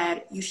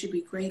sad? You should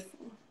be grateful.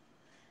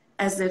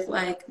 As if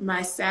like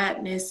my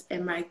sadness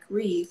and my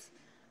grief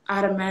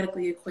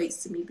automatically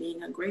equates to me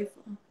being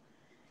ungrateful.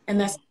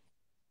 And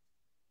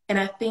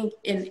I think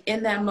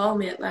in that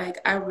moment, like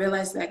I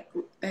realized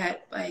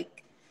that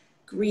like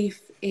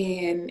grief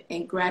and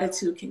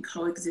gratitude can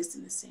coexist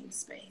in the same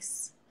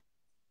space,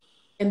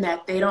 and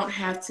that they don't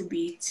have to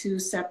be two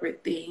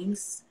separate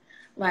things.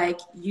 Like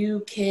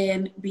you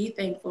can be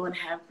thankful and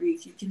have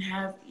grief. You can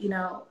have, you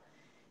know,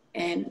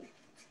 and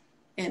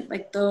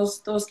like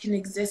those can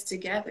exist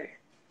together.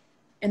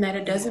 And that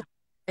it doesn't,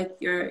 like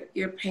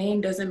your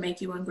pain doesn't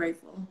make you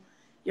ungrateful.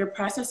 You're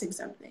processing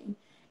something,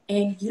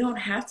 and you don't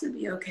have to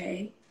be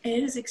okay. And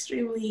it is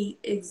extremely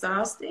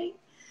exhausting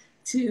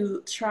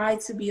to try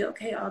to be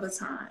okay all the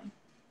time.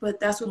 But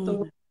that's what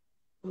the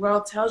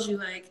world tells you.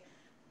 Like,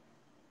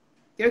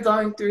 you're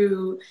going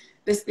through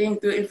this thing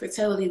through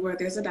infertility where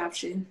there's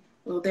adoption.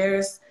 Well,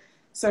 there's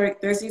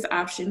these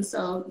options.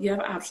 So you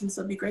have options,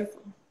 so be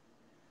grateful.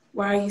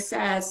 Why are you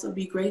sad? So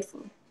be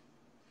grateful.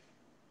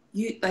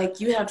 You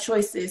have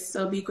choices,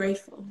 so be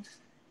grateful.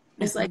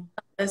 It's like,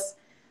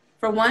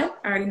 for one,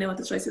 I already know what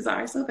the choices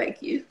are, so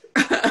thank you.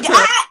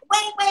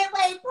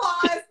 Wait,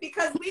 pause,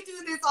 because we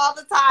do this all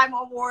the time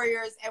on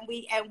Warriors, and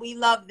we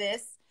love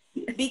this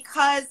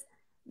because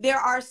there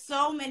are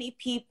so many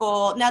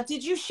people. Now,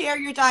 did you share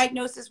your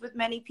diagnosis with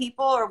many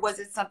people, or was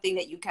it something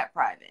that you kept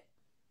private?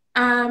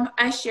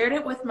 I shared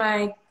it with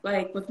my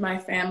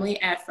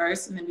family at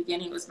first. In the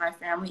beginning, it was my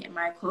family and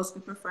my close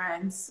group of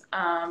friends.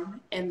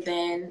 And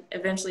then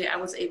eventually I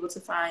was able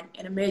to find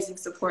an amazing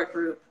support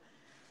group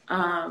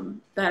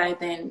that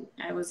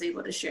I was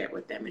able to share it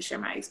with them and share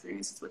my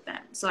experiences with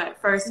them. So at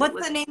first,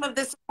 what's the name of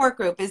the support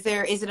group? Is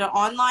it an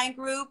online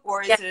group,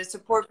 or is it a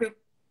support group?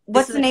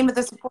 What's the name of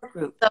the support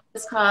group? So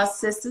it's called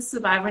Sisters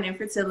Surviving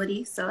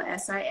Infertility. So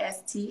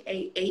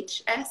SISTAHS.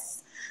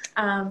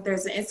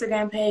 There's an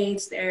Instagram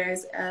page,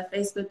 there's a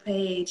Facebook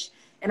page,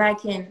 and I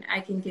can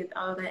get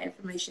all that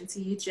information to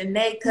you.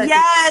 Janae Cook.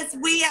 Yes,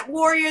 we at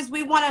Warriors,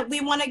 we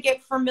wanna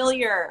get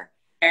familiar.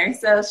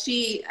 So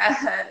she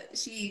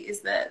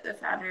is the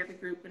founder of the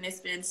group, and it's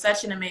been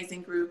such an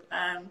amazing group,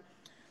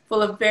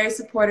 full of very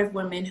supportive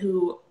women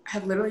who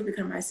have literally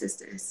become my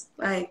sisters.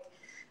 Like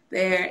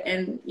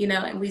and you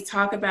know, and we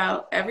talk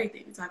about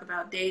everything. We talk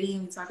about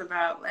dating, we talk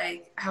about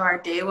like how our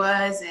day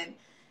was, and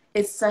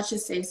it's such a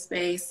safe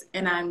space.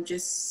 And I'm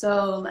just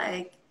so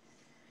like,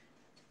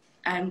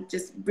 I'm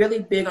just really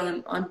big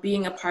on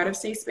being a part of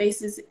safe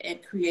spaces and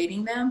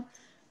creating them.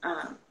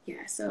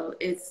 So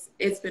it's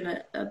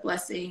been a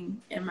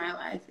blessing in my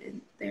life,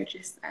 and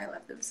I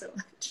love them so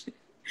much.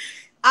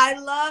 I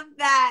love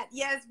that.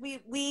 Yes,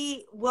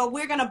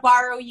 we're gonna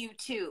borrow you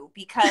too,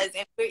 because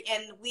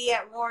we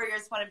at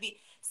Warriors want to be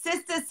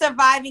Sisters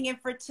Surviving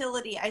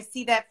Infertility. I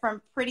see that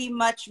from Pretty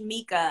Much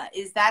Mika.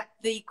 Is that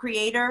the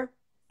creator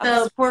of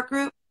the support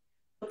group?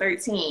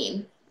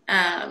 13.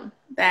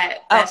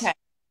 Okay.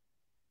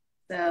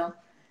 So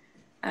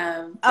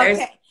there's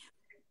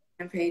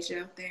a page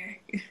out there.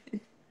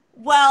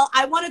 Well,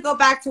 I want to go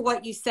back to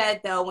what you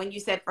said, though, when you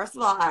said, first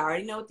of all, I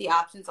already know what the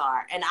options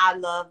are. And I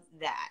love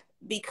that,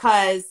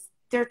 because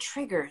they're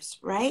triggers,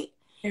 right?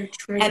 They're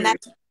triggers. And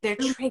They're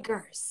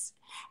triggers.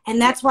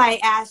 And that's why I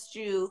asked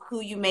you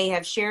who you may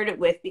have shared it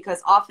with,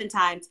 because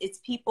oftentimes it's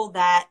people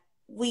that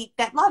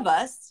love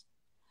us,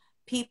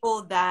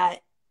 people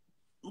that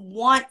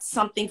want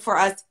something for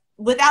us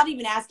without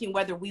even asking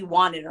whether we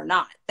want it or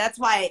not. That's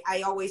why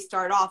I always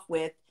start off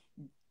with,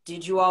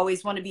 did you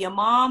always want to be a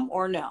mom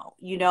or no?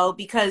 You know,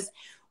 because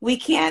we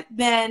can't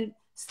then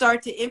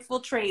start to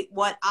infiltrate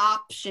what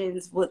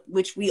options,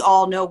 which we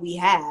all know we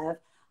have,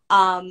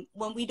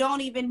 when we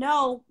don't even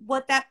know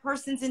what that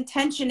person's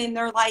intention in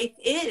their life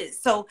is.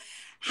 So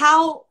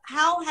how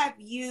have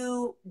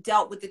you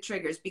dealt with the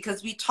triggers?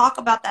 Because we talk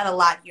about that a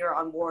lot here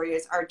on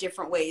Warriors, our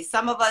different ways.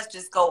 Some of us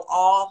just go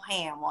all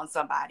ham on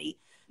somebody.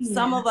 Yeah.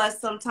 Some of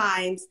us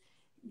sometimes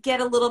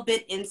get a little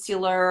bit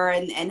insular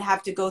and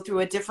have to go through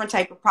a different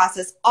type of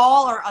process.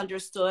 All are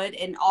understood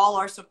and all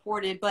are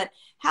supported. But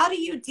how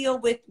do you deal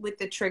with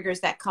the triggers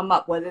that come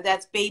up, whether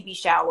that's baby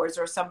showers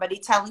or somebody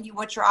telling you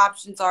what your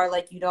options are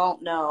like you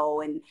don't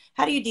know? And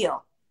how do you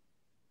deal?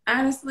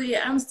 Honestly,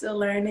 I'm still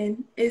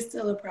learning. It's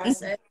still a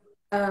process.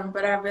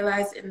 But I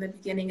realized in the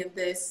beginning of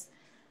this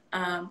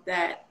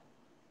that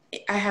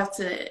I have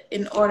to,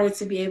 in order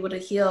to be able to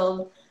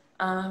heal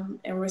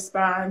and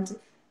respond,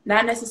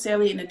 not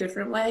necessarily in a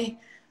different way,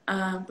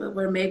 but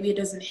where maybe it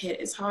doesn't hit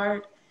as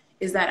hard,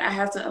 is that I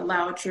have to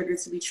allow a trigger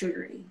to be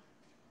triggering.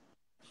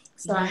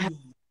 So I have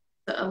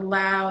to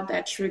allow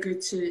that trigger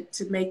to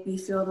make me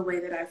feel the way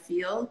that I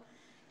feel,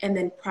 and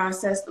then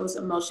process those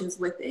emotions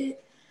with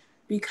it.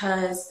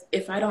 Because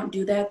if I don't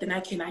do that, then I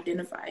can't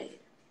identify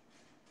it.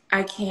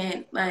 I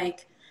can't,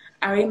 like,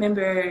 I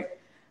remember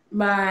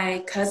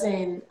my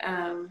cousin,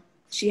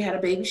 she had a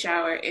baby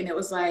shower, and it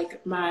was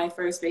like my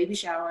first baby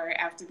shower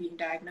after being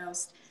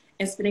diagnosed,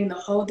 and spending the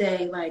whole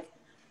day like,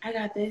 I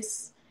got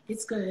this,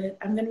 it's good,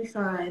 I'm gonna be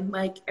fine,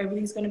 like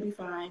everything's gonna be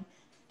fine.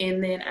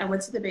 And then I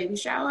went to the baby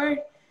shower,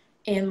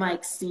 and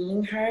like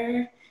seeing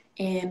her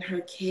and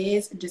her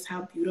kids and just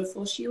how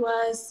beautiful she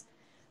was,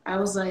 I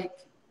was like,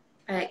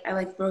 I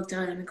like broke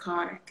down in the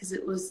car, because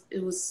it was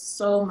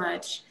so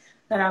much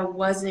that I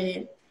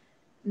wasn't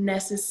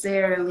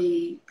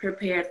necessarily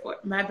prepared for.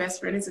 My best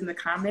friend is in the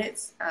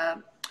comments.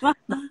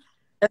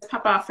 Let's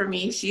pop off for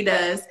me. She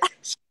does.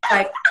 She's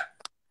like,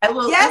 I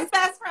will. Yes,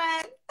 best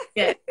friend.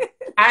 Yeah.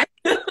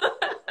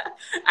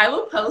 I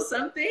will post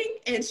something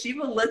and she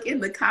will look in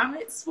the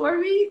comments for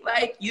me.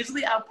 Like,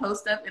 usually I'll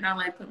post up and I'll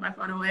like put my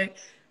phone away,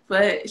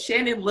 but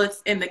Shannon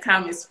looks in the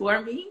comments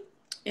for me,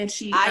 and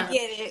I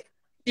get it.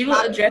 She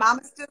will address.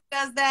 Mama still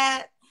does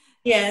that.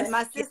 Yes.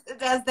 My sister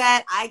does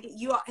that.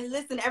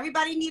 Listen,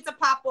 everybody needs a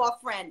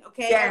pop-off friend,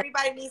 okay? Yes.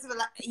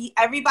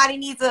 Everybody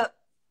needs a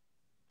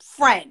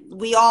friend.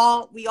 We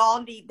all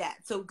need that.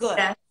 So good.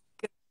 Yeah.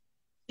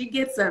 She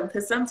gets them,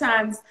 because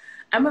sometimes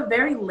I'm a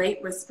very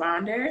late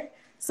responder.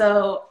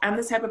 So I'm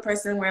the type of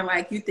person where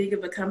like you think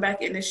of a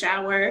comeback in the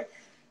shower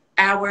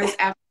hours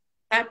after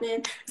it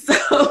happened.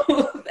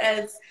 So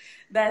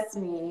that's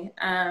me.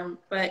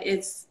 But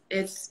it's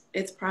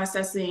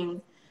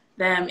processing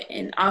them,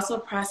 and also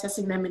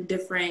processing them in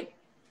different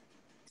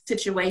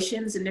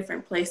situations in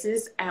different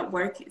places. At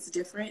work, it's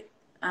different.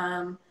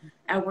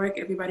 At work,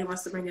 everybody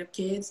wants to bring up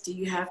kids. Do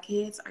you have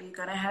kids? Are you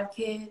gonna have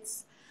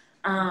kids?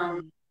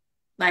 And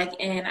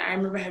I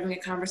remember having a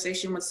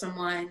conversation with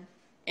someone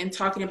and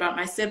talking about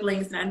my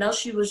siblings, and I know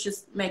she was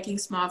just making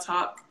small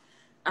talk,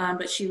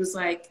 but she was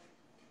like,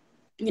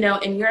 you know,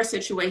 in your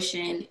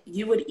situation,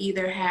 you would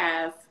either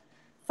have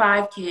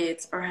 5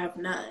 kids or have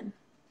none.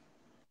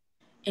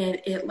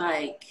 And it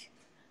like,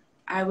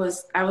 I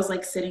was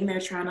like sitting there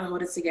trying to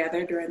hold it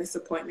together during this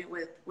appointment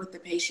with the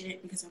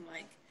patient, because I'm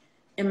like,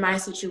 in my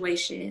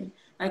situation,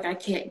 like I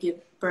can't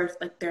give birth,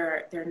 like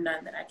there are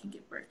none that I can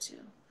give birth to.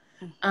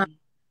 Mm-hmm.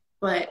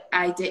 But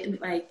I didn't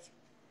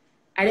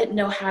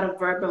know how to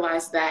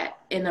verbalize that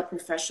in a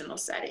professional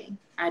setting.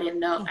 I didn't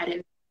know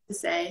what to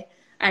say.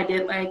 I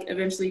did like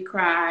eventually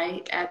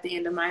cry at the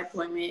end of their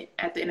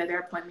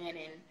appointment,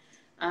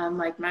 and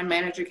like my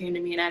manager came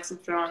to me and asked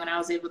what's wrong, and I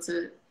was able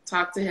to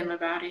talk to him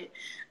about it.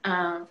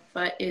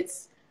 But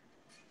it's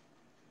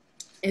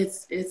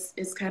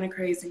kind of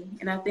crazy.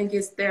 And I think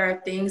there are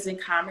things in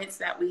comments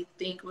that we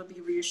think would be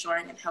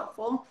reassuring and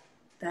helpful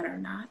that are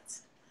not.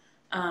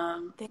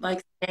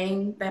 Like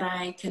saying that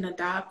I can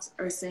adopt,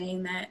 or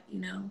saying that, you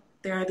know,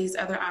 there are these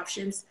other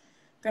options.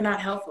 They're not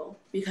helpful,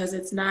 because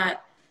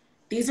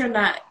these are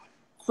not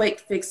quick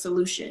fix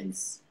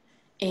solutions.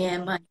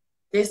 And like,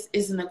 this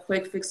isn't a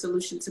quick fix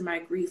solution to my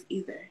grief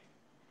either.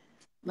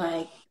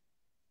 Like,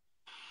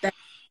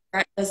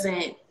 that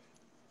doesn't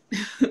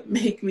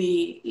make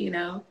me, you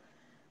know.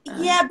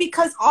 Yeah,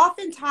 because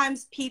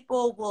oftentimes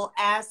people will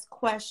ask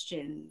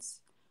questions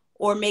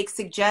or make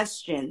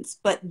suggestions,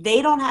 but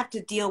they don't have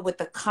to deal with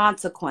the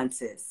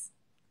consequences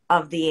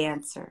of the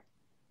answer.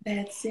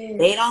 That's it.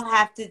 They don't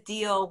have to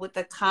deal with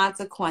the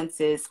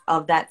consequences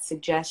of that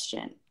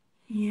suggestion.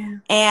 Yeah.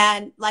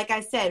 And like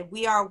I said,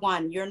 we are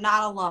one. You're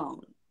not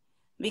alone.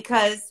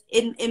 Because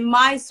in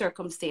my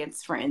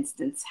circumstance, for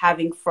instance,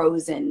 having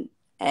frozen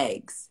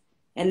eggs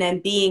and then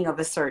being of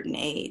a certain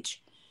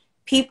age,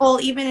 people,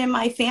 even in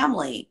my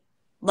family,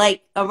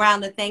 like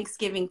around the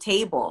Thanksgiving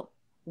table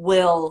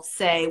will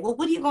say, well,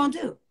 what are you going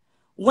to do?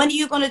 When are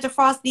you going to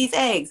defrost these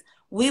eggs?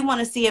 We want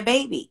to see a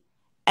baby.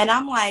 And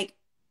I'm like,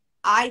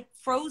 I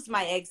froze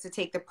my eggs to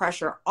take the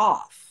pressure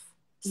off.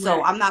 So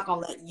Right. I'm not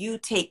going to let you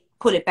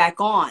put it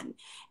back on.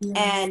 Yes.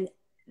 And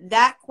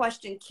that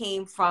question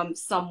came from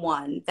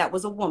someone that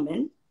was a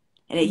woman,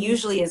 and it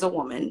usually is a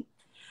woman,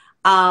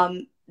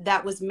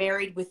 that was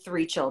married with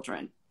 3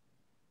 children.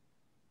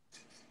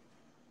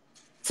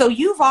 So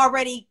you've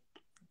already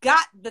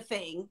got the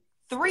thing,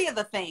 3 of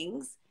the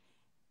things,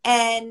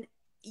 and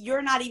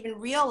you're not even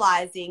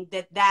realizing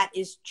that that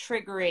is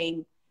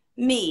triggering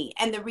me.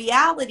 And the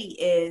reality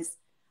is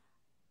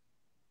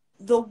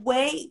the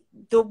way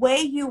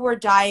you were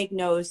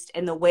diagnosed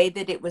and the way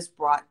that it was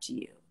brought to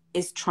you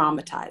is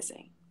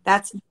traumatizing.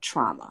 That's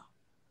trauma.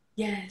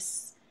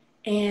 Yes.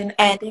 And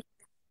I think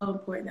it's so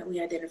important that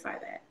we identify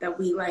that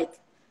we like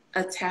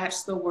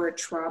attach the word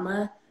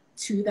trauma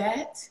to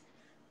that,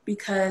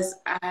 because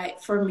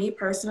for me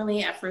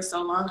personally, for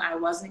so long, I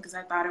wasn't, because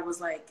I thought it was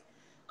like,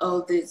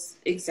 oh, this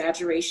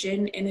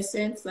exaggeration in a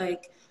sense,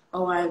 like,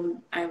 oh,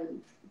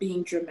 I'm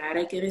being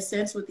dramatic in a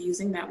sense with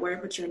using that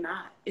word, but you're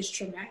not. It's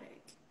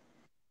traumatic.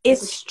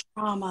 It's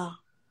trauma.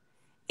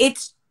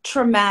 It's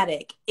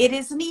traumatic. It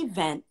is an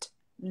event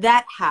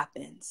that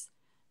happens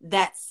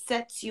that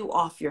sets you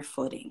off your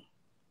footing.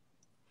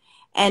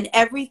 And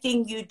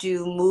everything you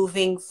do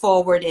moving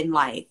forward in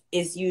life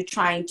is you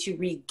trying to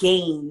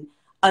regain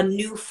a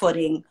new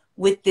footing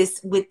with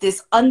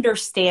this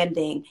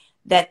understanding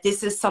that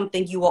this is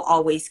something you will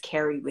always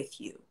carry with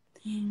you.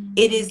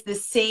 It is the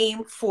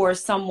same for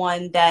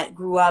someone that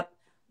grew up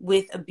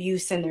with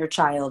abuse in their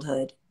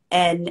childhood,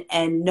 and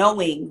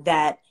knowing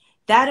that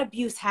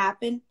abuse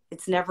happened,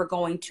 it's never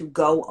going to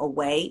go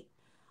away,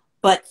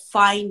 but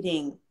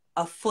finding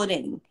a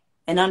footing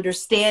and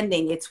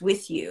understanding it's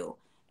with you,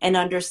 and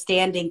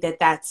understanding that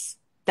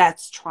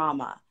that's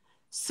trauma.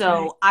 So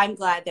right. I'm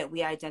glad that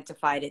we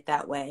identified it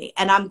that way.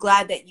 And I'm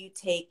glad that you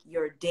take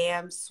your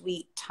damn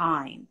sweet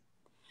time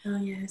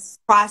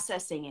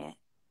processing it.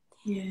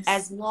 Yes.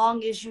 As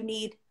long as you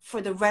need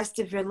for the rest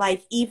of your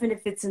life, even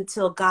if it's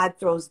until God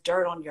throws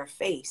dirt on your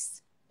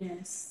face.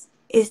 Yes.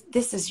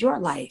 This is your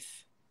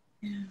life.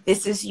 Yeah.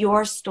 This is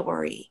your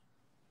story.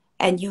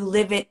 And you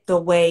live it the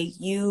way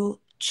you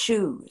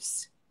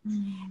choose.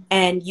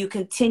 And you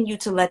continue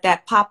to let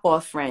that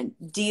pop-off friend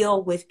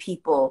deal with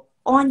people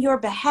on your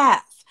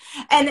behalf.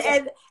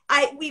 And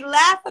we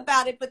laugh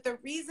about it, but the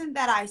reason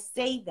that I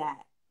say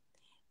that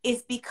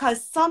is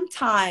because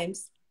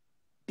sometimes,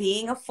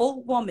 being a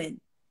full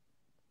woman,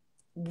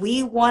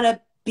 we want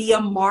to be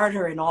a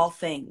martyr in all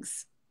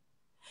things.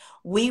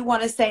 We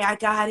want to say, I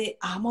got it,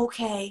 I'm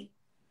okay,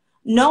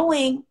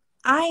 knowing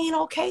I ain't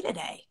okay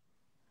today.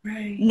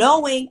 Right.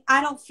 Knowing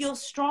I don't feel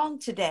strong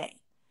today.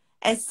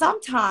 And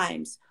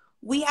sometimes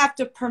we have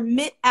to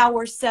permit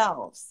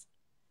ourselves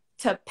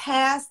to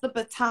pass the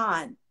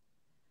baton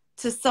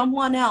to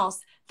someone else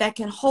that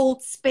can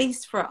hold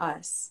space for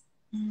us,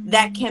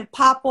 that can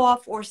pop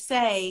off or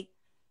say,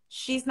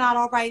 she's not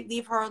all right,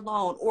 leave her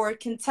alone, or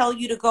can tell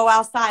you to go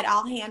outside,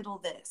 I'll handle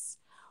this.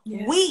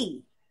 Yes.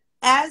 We,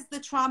 as the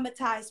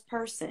traumatized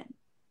person,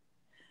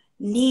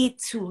 need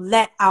to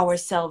let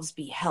ourselves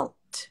be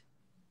helped.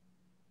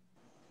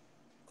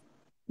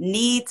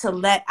 Need to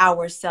let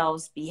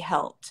ourselves be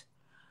helped.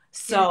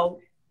 So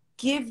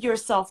give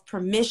yourself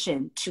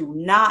permission to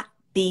not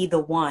be the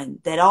one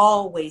that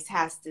always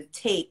has to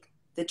take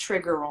the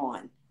trigger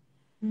on.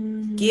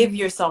 Give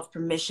yourself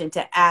permission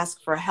to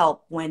ask for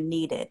help when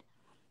needed.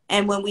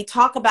 And when we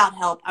talk about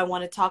help, I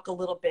want to talk a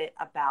little bit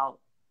about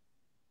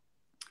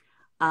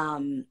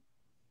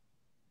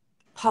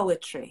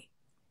poetry,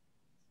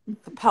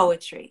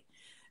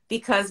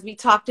 because we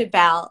talked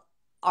about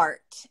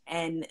art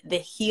and the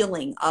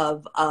healing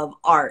of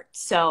art.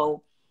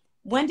 So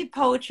when did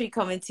poetry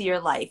come into your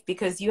life?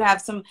 Because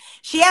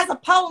she has a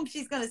poem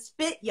she's going to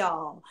spit,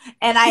 y'all.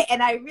 And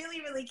I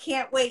really, really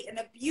can't wait. And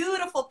a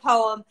beautiful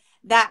poem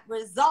that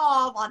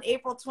Resolve on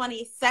April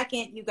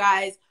 22nd, you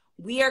guys,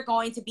 we are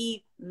going to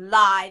be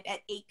live at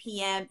 8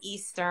 p.m.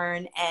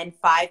 Eastern and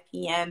 5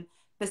 p.m.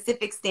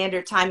 Pacific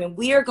Standard Time. And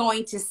we are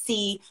going to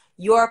see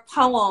your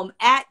poem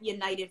at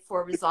United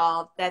for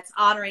Resolve that's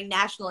honoring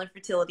National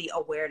Infertility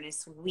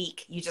Awareness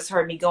Week. You just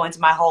heard me go into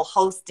my whole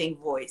hosting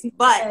voice.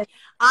 But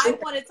I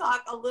want to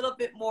talk a little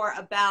bit more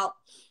about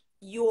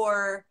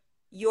your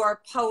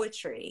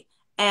poetry.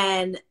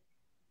 And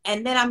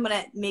then I'm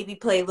going to maybe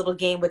play a little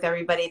game with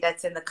everybody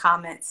that's in the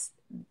comments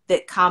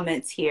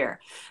here.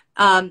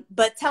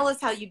 But tell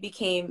us how you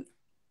became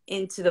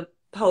into the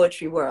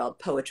poetry world,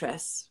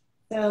 poetress.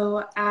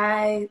 So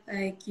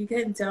you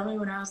couldn't tell me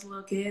when I was a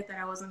little kid that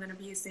I wasn't going to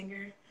be a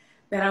singer,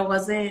 that I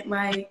wasn't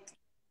like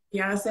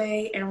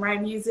Beyonce and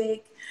write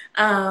music.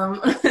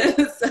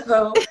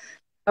 So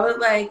I would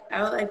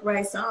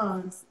write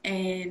songs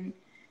and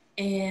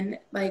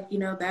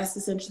that's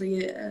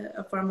essentially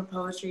a form of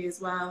poetry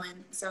as well.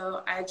 And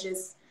so I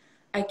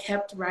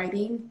kept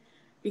writing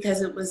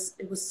because it was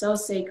so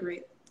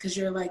sacred, because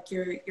you're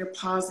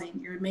pausing,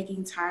 you're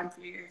making time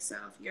for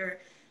yourself, you're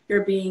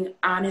you're being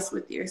honest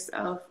with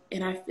yourself.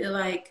 And I feel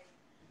like,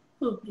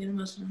 oh, get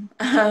emotional.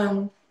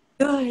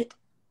 Good.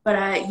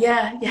 But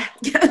yeah.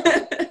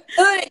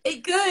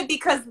 Good,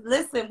 because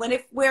listen,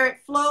 where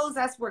it flows,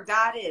 that's where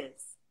God is.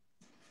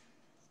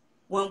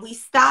 When we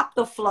stop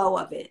the flow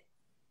of it,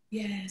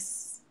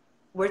 yes,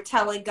 we're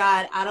telling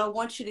God, I don't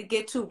want you to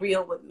get too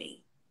real with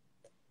me.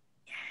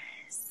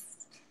 Yes.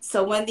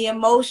 So when the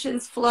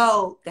emotions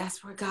flow,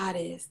 that's where God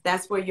is.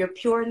 That's where your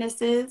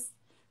pureness is.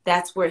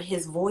 That's where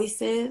his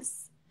voice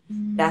is.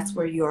 That's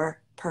where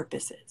your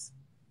purpose is.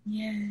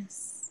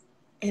 Yes.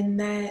 And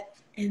that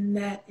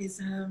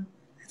is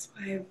that's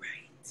why I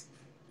write.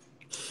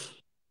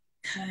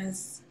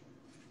 Because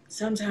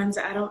sometimes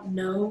I don't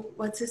know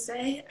what to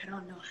say. I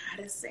don't know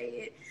how to say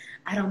it.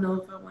 I don't know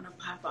if I want to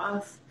pop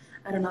off.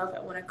 I don't know if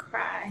I want to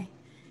cry.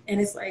 And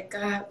it's like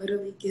God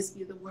literally gives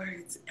me the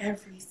words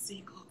every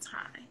single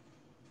time.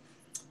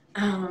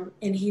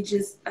 And he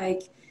just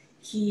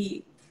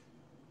he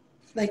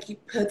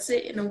puts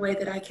it in a way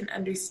that I can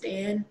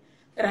understand,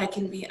 that I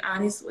can be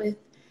honest with,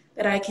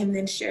 that I can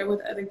then share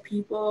with other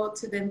people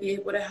to then be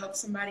able to help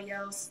somebody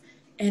else.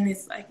 And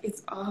it's like,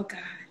 it's all God.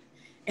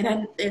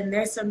 And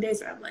there's some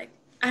days where I'm like,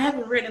 I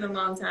haven't written in a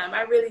long time.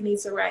 I really need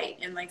to write.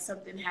 And like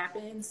something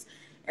happens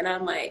and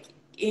I'm like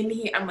in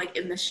here, I'm like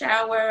in the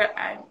shower,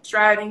 I'm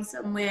driving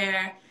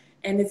somewhere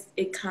and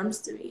it comes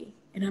to me.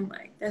 And I'm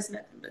like, that's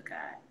nothing but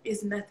God.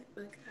 It's nothing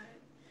but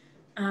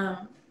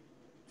God.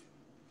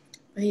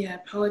 But yeah,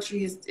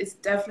 poetry it's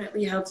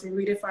definitely helped me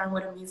redefine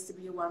what it means to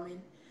be a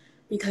woman,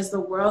 because the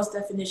world's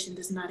definition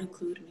does not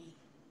include me.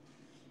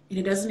 And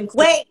it doesn't include...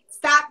 Wait,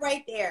 stop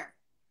right there.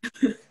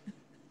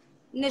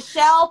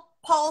 Nichelle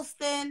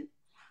Polston,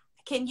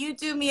 can you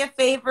do me a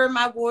favor,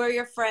 my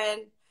warrior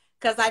friend?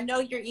 Because I know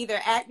you're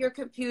either at your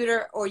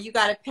computer or you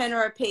got a pen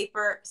or a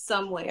paper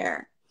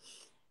somewhere.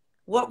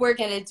 What we're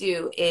going to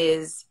do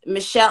is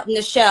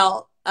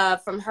Nichelle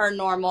from Her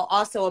Normal,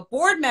 also a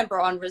board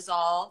member on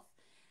Resolve.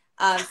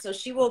 So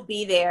she will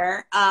be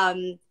there.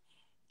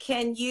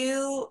 Can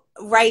you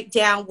write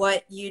down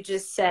what you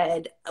just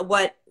said,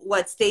 what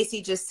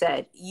Stacey just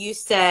said? You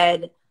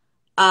said,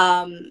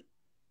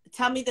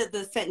 tell me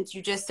the sentence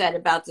you just said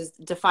about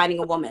defining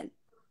a woman.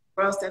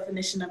 The world's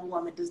definition of a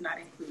woman does not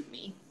include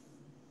me.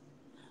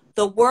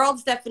 The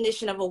world's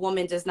definition of a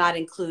woman does not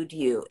include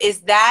you.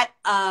 Is that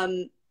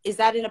in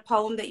a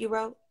poem that you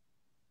wrote?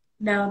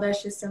 No,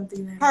 that's just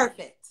something that...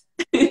 Perfect.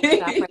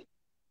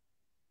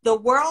 The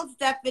world's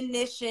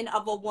definition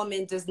of a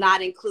woman does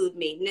not include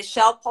me.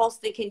 Nichelle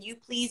Polston, can you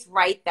please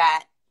write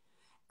that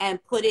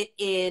and put it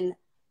in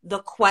the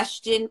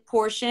question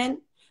portion?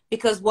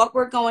 Because what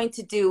we're going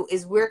to do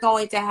is we're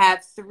going to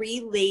have three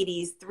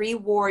ladies, three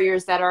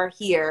warriors that are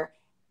here,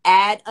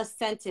 add a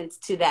sentence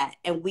to that.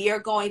 And we are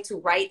going to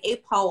write a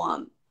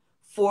poem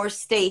for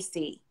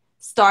Stacey,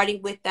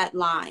 starting with that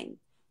line.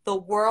 The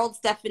world's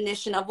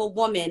definition of a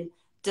woman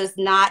does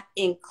not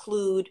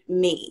include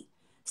me.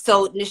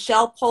 So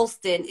Nichelle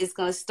Polston is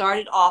going to start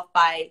it off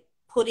by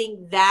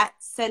putting that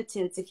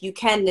sentence, if you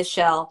can,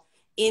 Nichelle,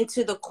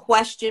 into the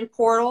question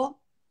portal.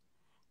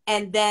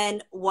 And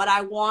then what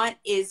I want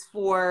is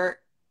for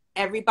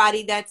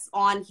everybody that's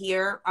on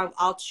here,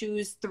 I'll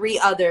choose three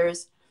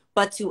others,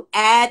 but to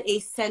add a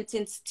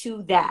sentence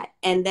to that.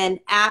 And then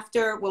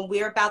after, when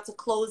we're about to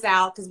close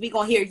out, because we're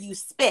going to hear you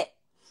spit,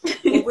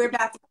 when we're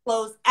about to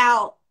close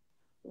out,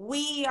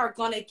 we are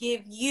going to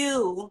give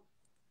you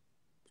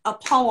a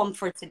poem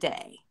for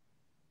today.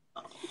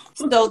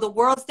 So the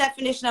world's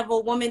definition of a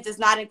woman does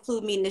not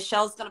include me.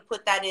 Nichelle's going to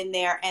put that in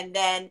there. And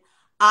then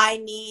I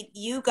need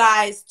you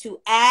guys to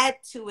add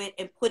to it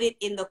and put it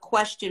in the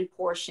question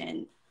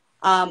portion,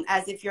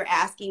 as if you're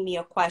asking me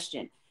a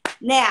question.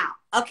 Now,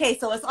 okay,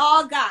 so it's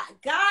all God.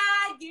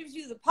 God gives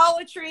you the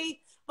poetry,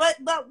 but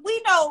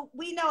we know,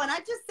 and I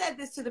just said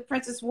this to the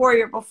Princess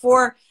Warrior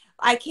before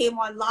I came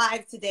on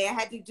live today. I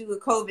had to do a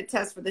COVID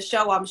test for the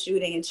show I'm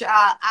shooting, and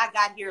I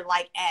got here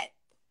like at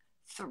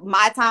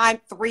my time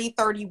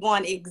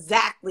 3:31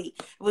 exactly,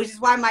 which is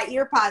why my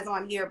ear pods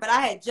on here. But I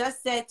had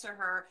just said to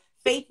her,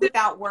 faith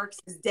without works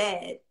is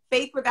dead.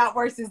 Faith without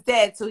works is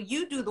dead. So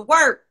you do the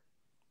work.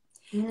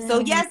 So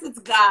yes, it's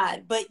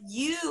God, but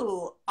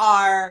you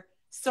are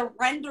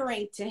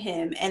surrendering to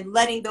him and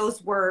letting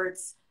those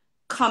words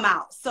come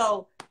out.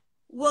 So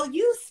will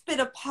you spit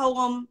a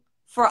poem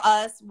for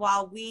us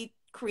while we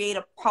create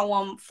a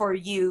poem for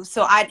you?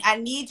 So I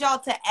need y'all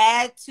to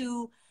add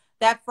to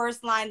that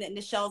first line that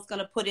Nichelle's going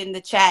to put in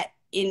the chat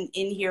in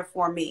here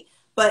for me.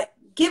 But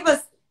give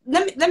us,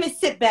 let me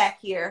sit back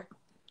here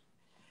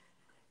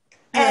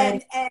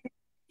and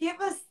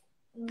give us,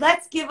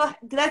 let's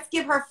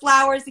give her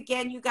flowers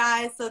again, you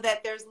guys, so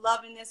that there's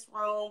love in this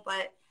room.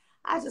 But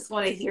I just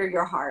want to hear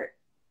your heart.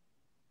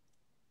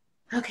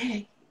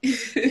 Okay.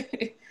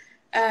 This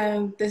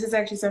is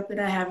actually something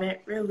I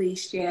haven't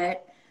released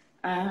yet.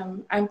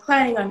 I'm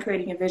planning on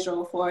creating a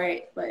visual for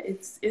it, but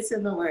it's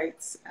in the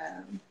works.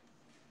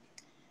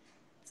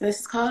 So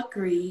this is called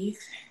Grieve.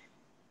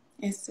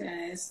 It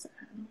says,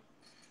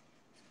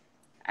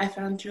 I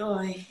found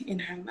joy in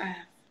her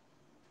laugh.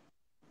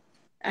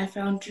 I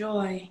found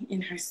joy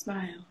in her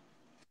smile.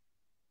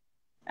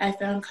 I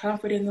found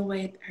comfort in the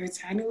way her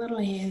tiny little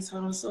hands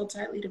held on so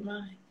tightly to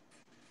mine.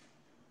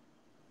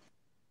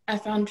 I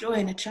found joy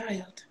in a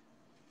child,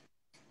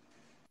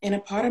 and a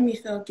part of me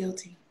felt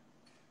guilty.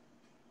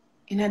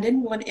 And I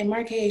didn't want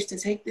MRKH to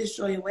take this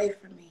joy away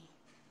from me.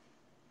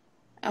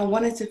 I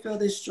wanted to feel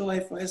this joy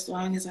for as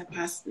long as I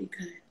possibly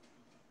could.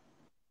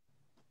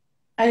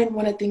 I didn't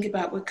want to think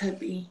about what could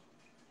be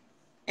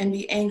and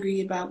be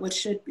angry about what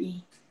should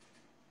be.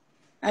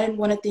 I didn't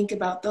want to think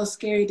about those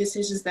scary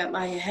decisions that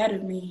lie ahead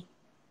of me.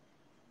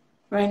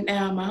 Right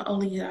now, my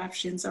only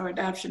options are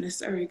adoption and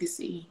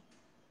surrogacy,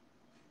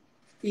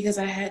 because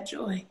I had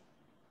joy,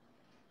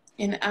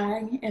 and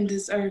I am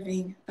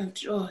deserving of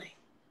joy.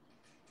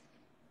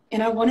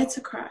 And I wanted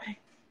to cry,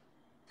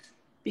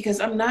 because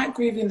I'm not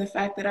grieving the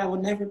fact that I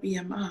will never be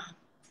a mom.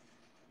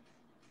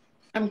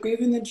 I'm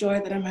grieving the joy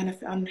that I might have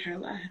found in her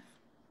laugh.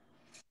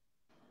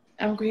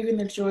 I'm grieving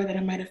the joy that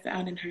I might have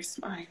found in her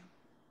smile.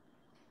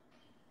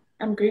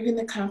 I'm grieving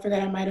the comfort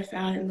that I might have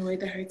found in the way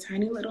that her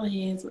tiny little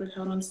hands would have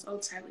held on so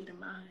tightly to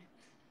mine.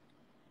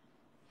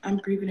 I'm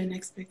grieving an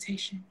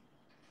expectation.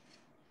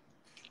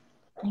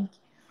 Thank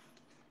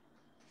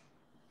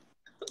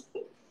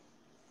you.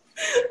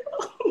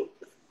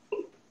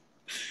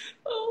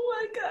 Oh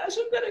my gosh,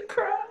 I'm gonna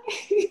cry.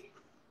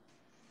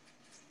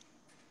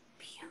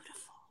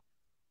 Beautiful.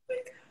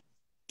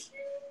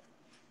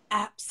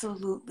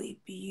 Absolutely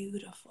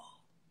beautiful.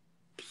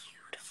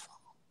 Beautiful.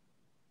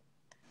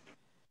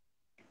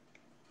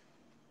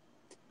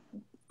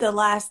 The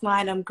last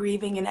line, I'm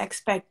grieving an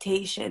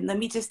expectation. Let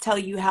me just tell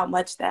you how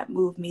much that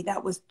moved me.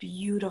 That was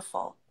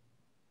beautiful.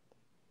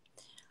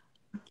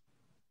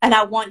 And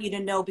I want you to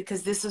know,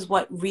 because this is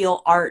what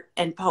real art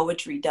and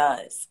poetry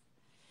does.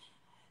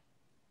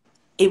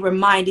 It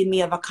reminded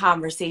me of a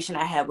conversation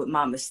I had with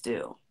Mama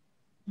Stu.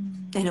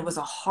 And it was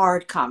a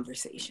hard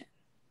conversation.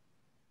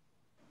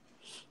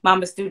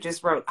 Mama Stu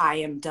just wrote, I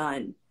am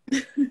done.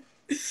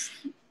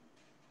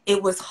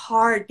 It was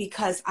hard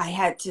because I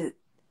had to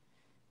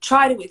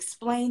try to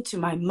explain to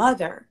my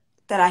mother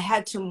that I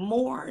had to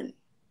mourn.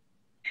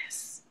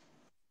 Yes.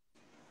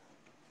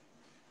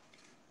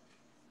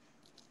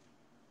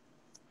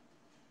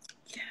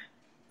 Yeah.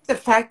 The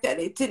fact that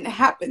it didn't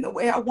happen the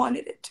way I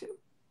wanted it to.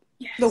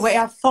 Yes. The way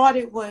I thought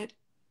it would.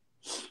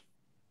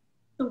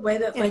 The way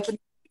that, like, it's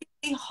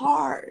really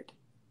hard.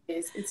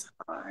 It's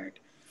hard.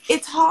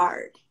 It's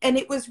hard. And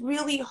it was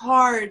really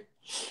hard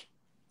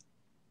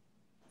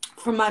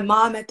for my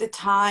mom at the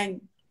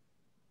time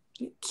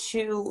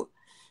to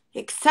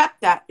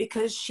accept that,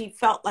 because she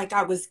felt like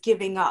I was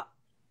giving up.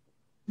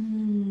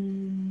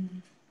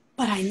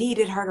 But I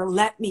needed her to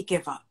let me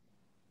give up.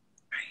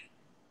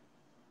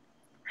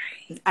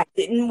 Right. I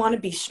didn't want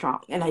to be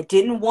strong. And I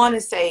didn't want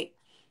to say,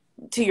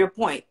 to your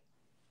point,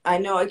 I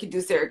know I could do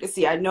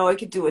surrogacy. I know I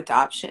could do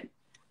adoption.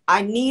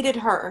 I needed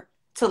her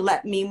to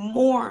let me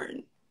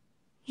mourn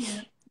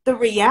the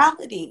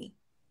reality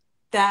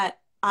that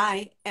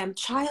I am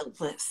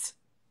childless.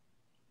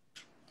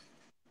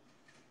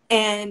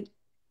 And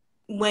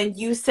when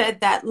you said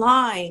that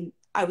line,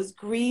 I was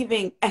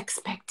grieving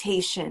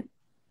expectation.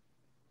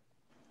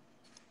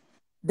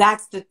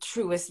 That's the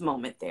truest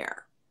moment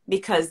there,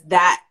 because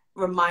that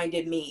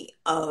reminded me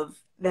of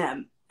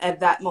them at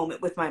that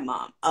moment with my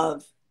mom,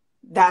 of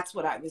that's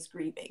what I was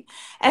grieving.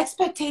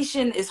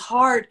 Expectation is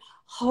hard.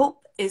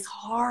 Hope is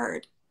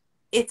hard.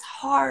 It's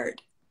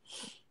hard.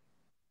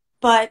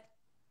 But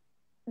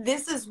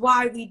this is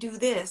why we do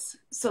this,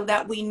 so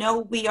that we know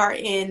we are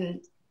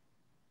in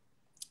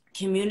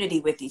community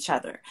with each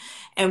other.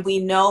 And we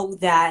know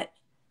that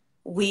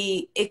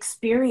we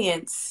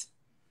experience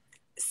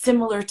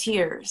similar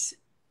tears,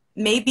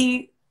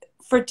 maybe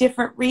for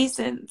different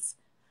reasons,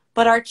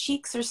 but our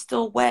cheeks are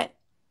still wet.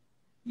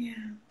 Yeah.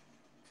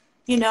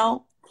 You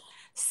know?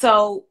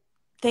 So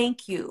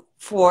thank you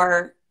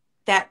for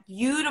that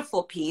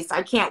beautiful piece.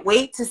 I can't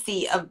wait to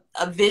see a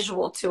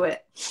visual to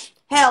it.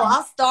 Hell,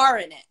 I'll star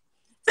in it.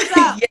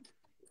 So,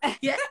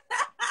 yeah.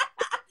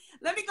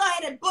 Let me go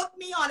ahead and book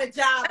me on a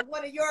job.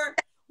 One of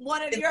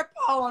your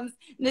poems.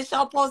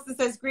 Nichelle Poston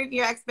says, grieving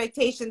your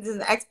expectations is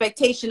an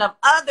expectation of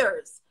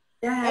others.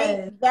 Yes.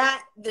 Ain't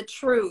that the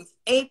truth?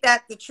 Ain't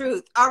that the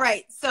truth? All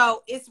right,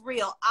 so it's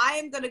real. I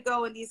am going to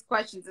go in these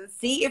questions and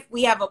see if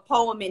we have a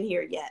poem in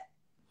here yet.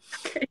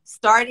 Okay.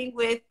 Starting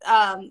with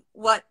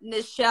what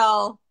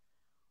Nichelle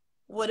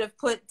would have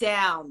put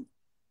down.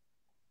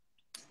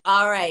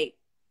 All right.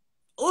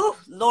 Oh,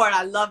 Lord,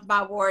 I love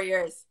my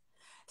warriors.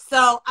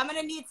 So I'm going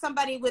to need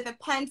somebody with a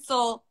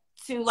pencil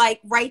to like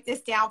write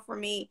this down for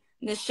me.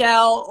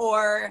 Nichelle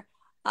or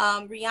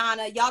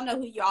Rihanna, y'all know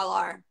who y'all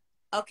are.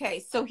 Okay,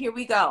 so here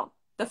we go.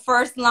 The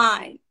first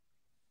line.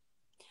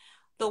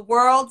 The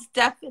world's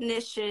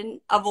definition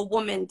of a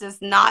woman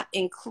does not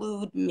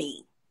include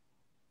me.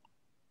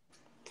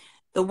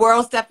 The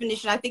world's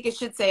definition, I think it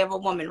should say of a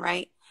woman,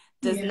 right?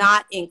 Does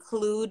not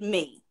include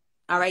me.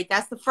 All right,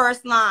 that's the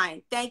first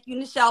line. Thank you,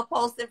 Nichelle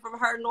Poston, from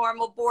her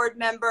normal board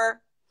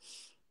member.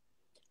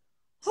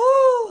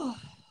 Whew.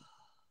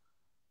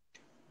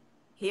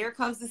 Here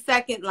comes the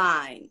second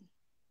line.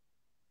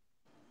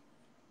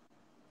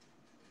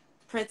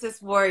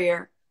 Princess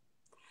Warrior,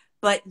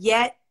 but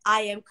yet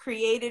I am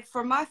created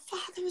for my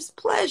Father's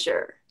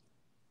pleasure.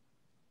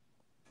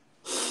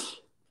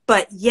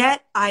 But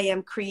yet I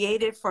am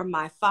created for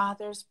my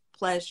Father's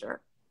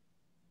pleasure.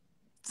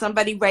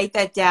 Somebody write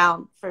that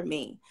down for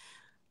me.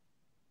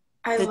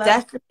 Go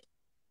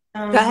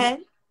ahead.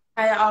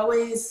 I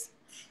always,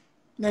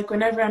 like,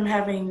 whenever I'm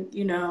having,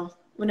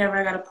 whenever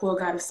I got to pull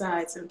God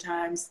aside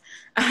sometimes,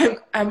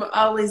 I'm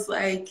always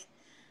like,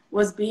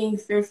 was being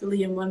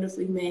fearfully and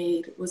wonderfully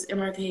made, was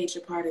MRKH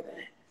a part of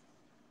that?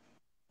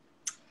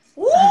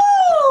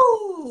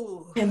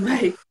 Woo! And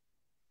like,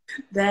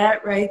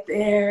 that right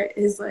there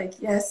is like,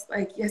 yes,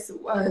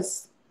 it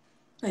was.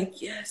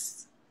 Like,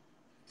 yes.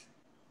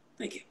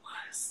 Like, it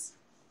was.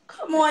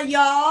 Come on,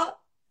 y'all.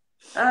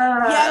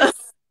 Yes,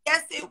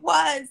 it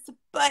was.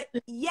 But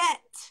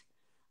yet,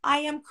 I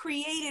am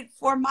created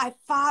for my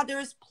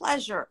Father's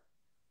pleasure.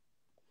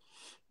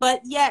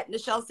 But yet,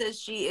 Nichelle says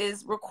she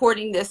is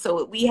recording this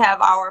so we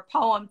have our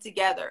poem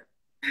together.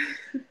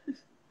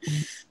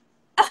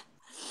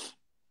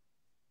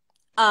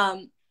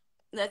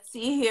 Let's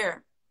see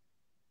here.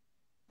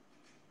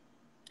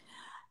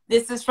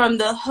 This is from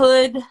the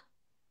Hood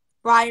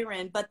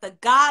Byron. But the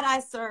God I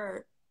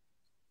serve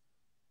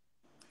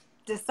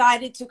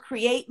decided to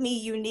create me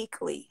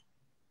uniquely.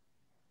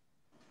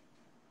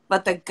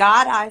 But the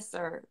God I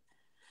serve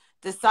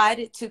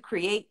decided to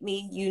create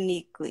me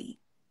uniquely.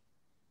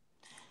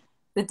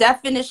 The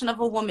definition of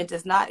a woman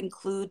does not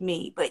include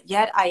me, but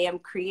yet I am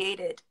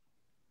created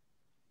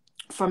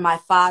for my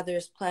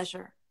Father's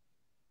pleasure.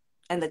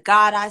 And the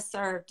God I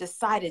serve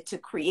decided to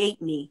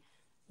create me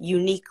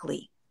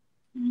uniquely.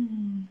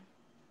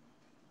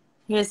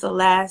 Here's the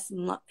last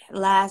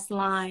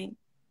line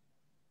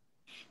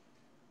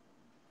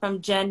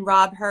from Jen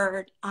Rob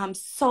Hurd. I'm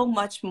so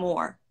much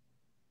more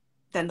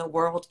than the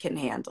world can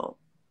handle.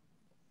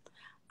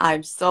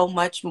 I'm so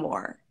much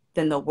more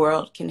than the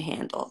world can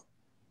handle.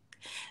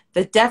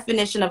 The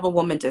definition of a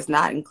woman does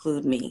not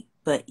include me,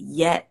 but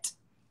yet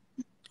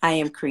I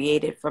am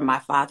created for my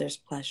Father's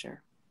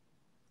pleasure.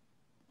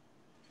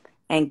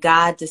 And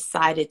God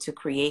decided to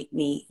create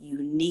me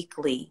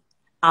uniquely.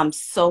 I'm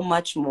so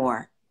much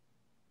more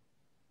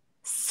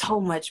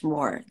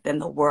than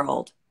the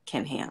world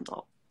can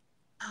handle.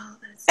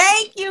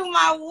 Thank you,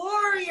 my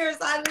warriors.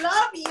 I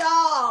love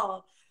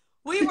y'all.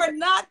 We were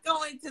not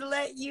going to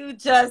let you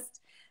just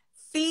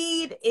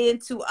feed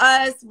into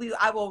us.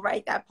 I will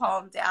write that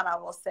poem down. I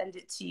will send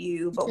it to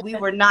you. But we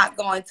were not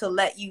going to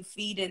let you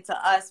feed into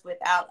us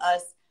without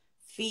us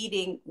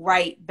feeding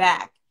right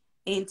back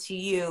into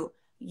you.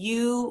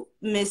 You,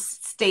 Miss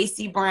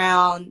Stacey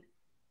Brown,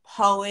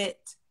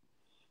 poet,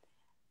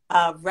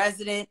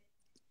 resident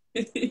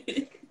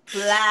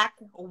Black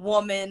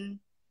woman,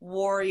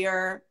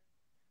 warrior,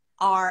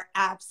 are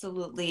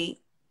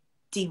absolutely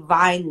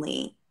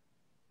divinely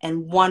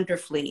and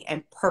wonderfully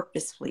and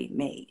purposefully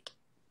made.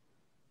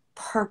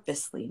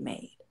 Purposely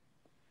made.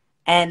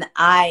 And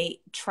I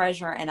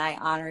treasure and I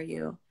honor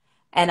you.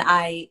 And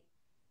I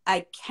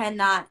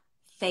cannot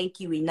thank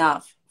you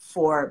enough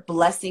for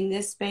blessing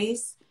this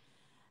space.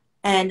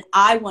 And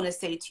I want to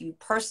say to you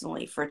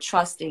personally for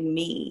trusting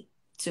me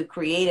to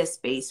create a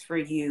space for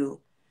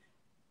you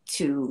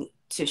to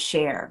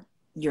share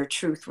your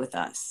truth with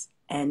us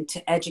and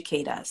to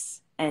educate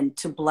us and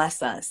to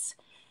bless us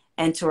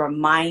and to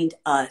remind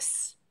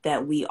us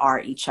that we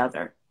are each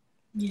other.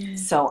 Yeah.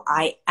 So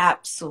I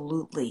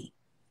absolutely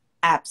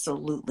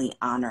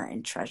honor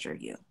and treasure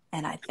you.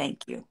 And I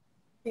thank you.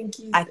 Thank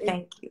you. I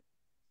thank you.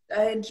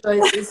 I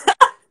enjoyed this.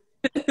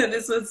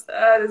 This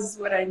is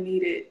what I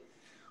needed.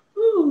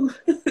 Woo.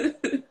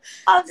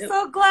 I'm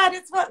so glad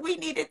it's what we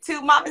needed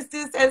too. Mama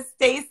Stu says,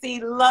 Stacey,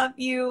 love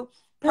you.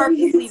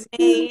 Purposely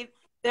made.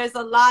 There's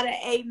a lot of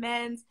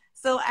amens.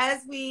 So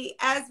as we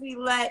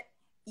let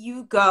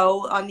you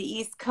go on the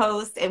East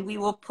Coast, and we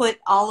will put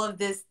all of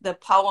the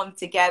poem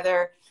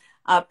together.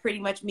 Pretty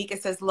much Mika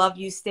says, love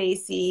you,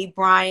 Stacey.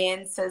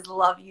 Brian says,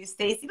 love you,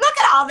 Stacey. Look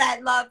at all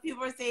that love.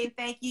 People are saying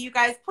thank you. You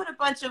guys put a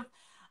bunch of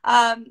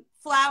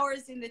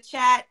flowers in the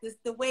chat.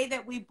 The way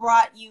that we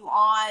brought you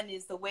on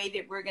is the way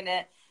that we're going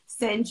to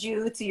send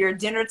you to your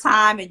dinner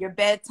time and your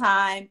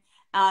bedtime.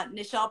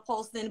 Nichelle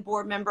Polston,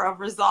 board member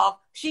of Resolve.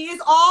 She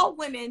is all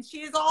women.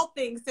 She is all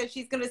things. So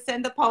she's going to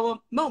send the poem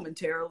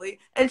momentarily,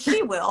 and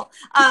she will.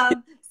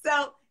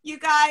 So you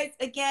guys,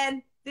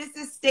 again, this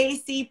is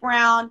Stacey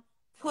Brown.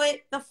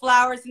 Put the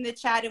flowers in the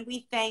chat, and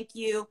we thank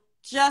you.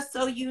 Just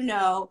so you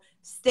know,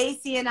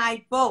 Stacey and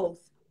I both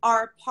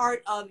are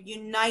part of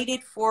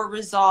United for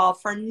Resolve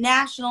for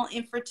National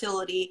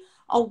Infertility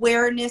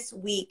Awareness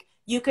Week.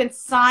 You can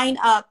sign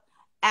up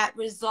at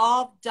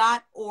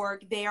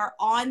resolve.org. They are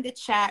on the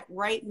chat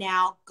right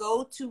now.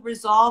 Go to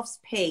Resolve's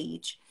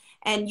page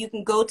and you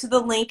can go to the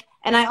link.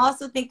 And I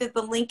also think that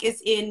the link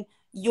is in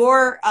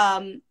your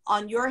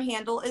on your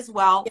handle as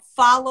well.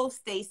 Follow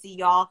Stacey,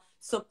 y'all.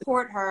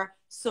 Support her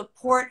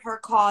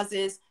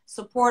causes,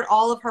 support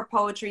all of her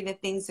poetry and the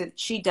things that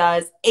she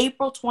does.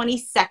 April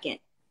 22nd,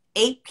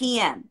 8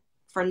 p.m.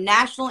 for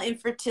National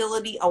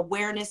Infertility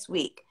Awareness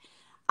Week.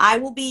 I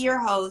will be your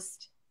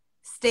host.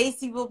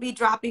 Stacey will be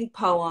dropping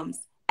poems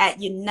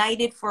at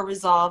United for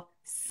Resolve.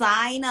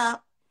 Sign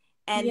up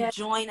and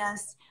join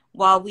us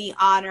while we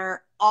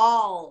honor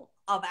all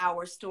of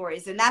our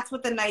stories. And that's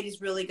what the night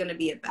is really going to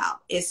be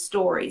about, is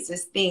stories,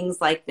 is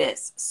things like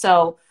this.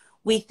 So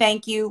we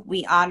thank you.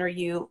 We honor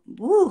you.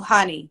 Woo,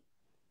 honey,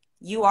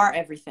 you are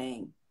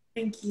everything.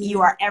 Thank you.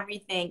 You are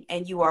everything,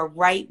 and you are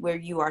right where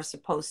you are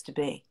supposed to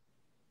be.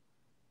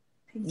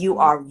 You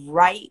are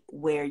right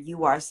where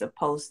you are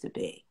supposed to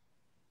be.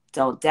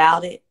 Don't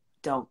doubt it.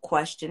 Don't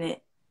question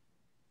it.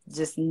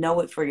 Just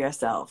know it for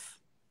yourself.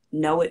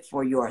 Know it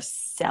for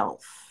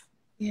yourself.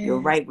 Yeah.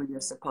 You're right where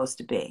you're supposed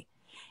to be.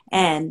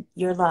 And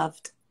you're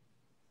loved.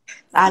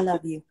 I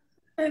love you.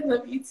 I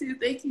love you too.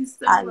 Thank you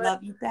so much. I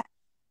love you back.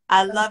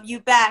 I love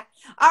you back.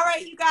 All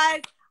right, you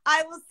guys.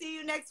 I will see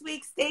you next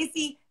week.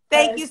 Stacey,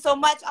 thank you so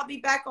much. I'll be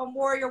back on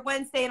Warrior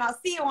Wednesday, and I'll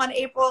see you on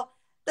April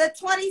the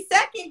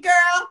 22nd,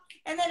 girl.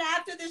 And then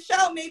after the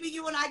show, maybe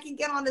you and I can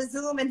get on the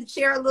Zoom and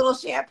share a little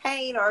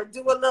champagne or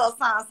do a little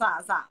sign.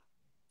 Trying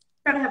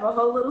to have a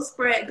whole little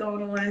spread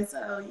going on,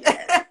 so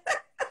yeah.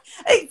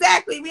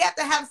 Exactly. We have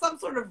to have some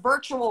sort of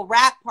virtual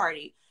rap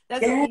party.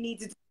 That's what we need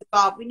to do.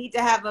 We need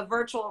to have a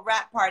virtual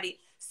rap party.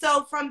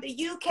 So from the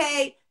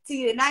UK to the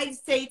United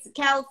States,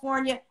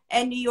 California,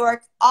 and New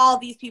York, all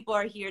these people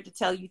are here to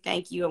tell you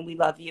thank you and we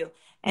love you.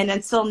 And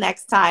until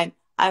next time,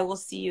 I will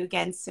see you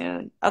again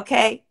soon.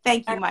 Okay?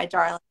 Thank you, my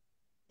darling.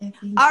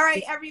 All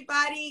right,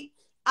 everybody.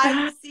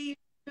 I will see you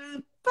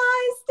soon.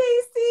 Bye,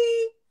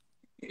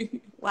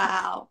 Stacey.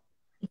 Wow.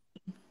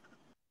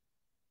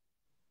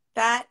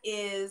 That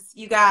is,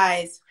 you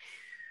guys,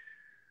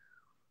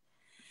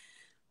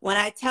 when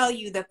I tell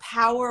you the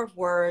power of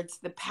words,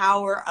 the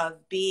power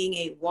of being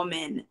a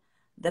woman,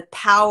 the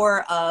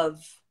power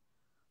of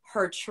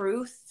her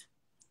truth,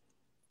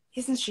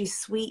 isn't she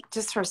sweet?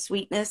 Just her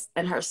sweetness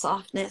and her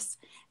softness,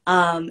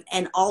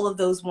 and all of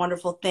those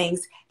wonderful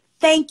things.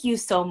 Thank you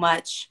so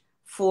much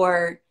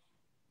for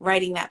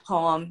writing that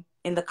poem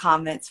in the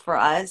comments for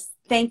us.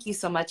 Thank you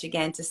so much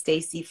again to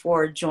Stacey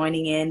for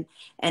joining in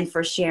and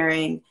for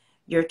sharing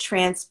your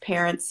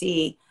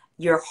transparency,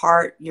 your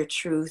heart, your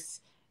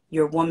truth,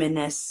 your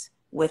womanness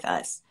with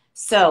us.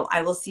 So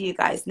I will see you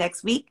guys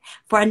next week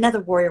for another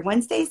Warrior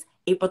Wednesdays,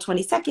 April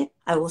 22nd.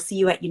 I will see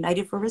you at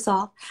United for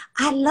Resolve.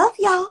 I love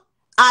y'all.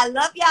 I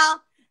love y'all.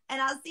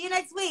 And I'll see you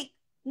next week.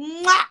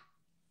 Mwah!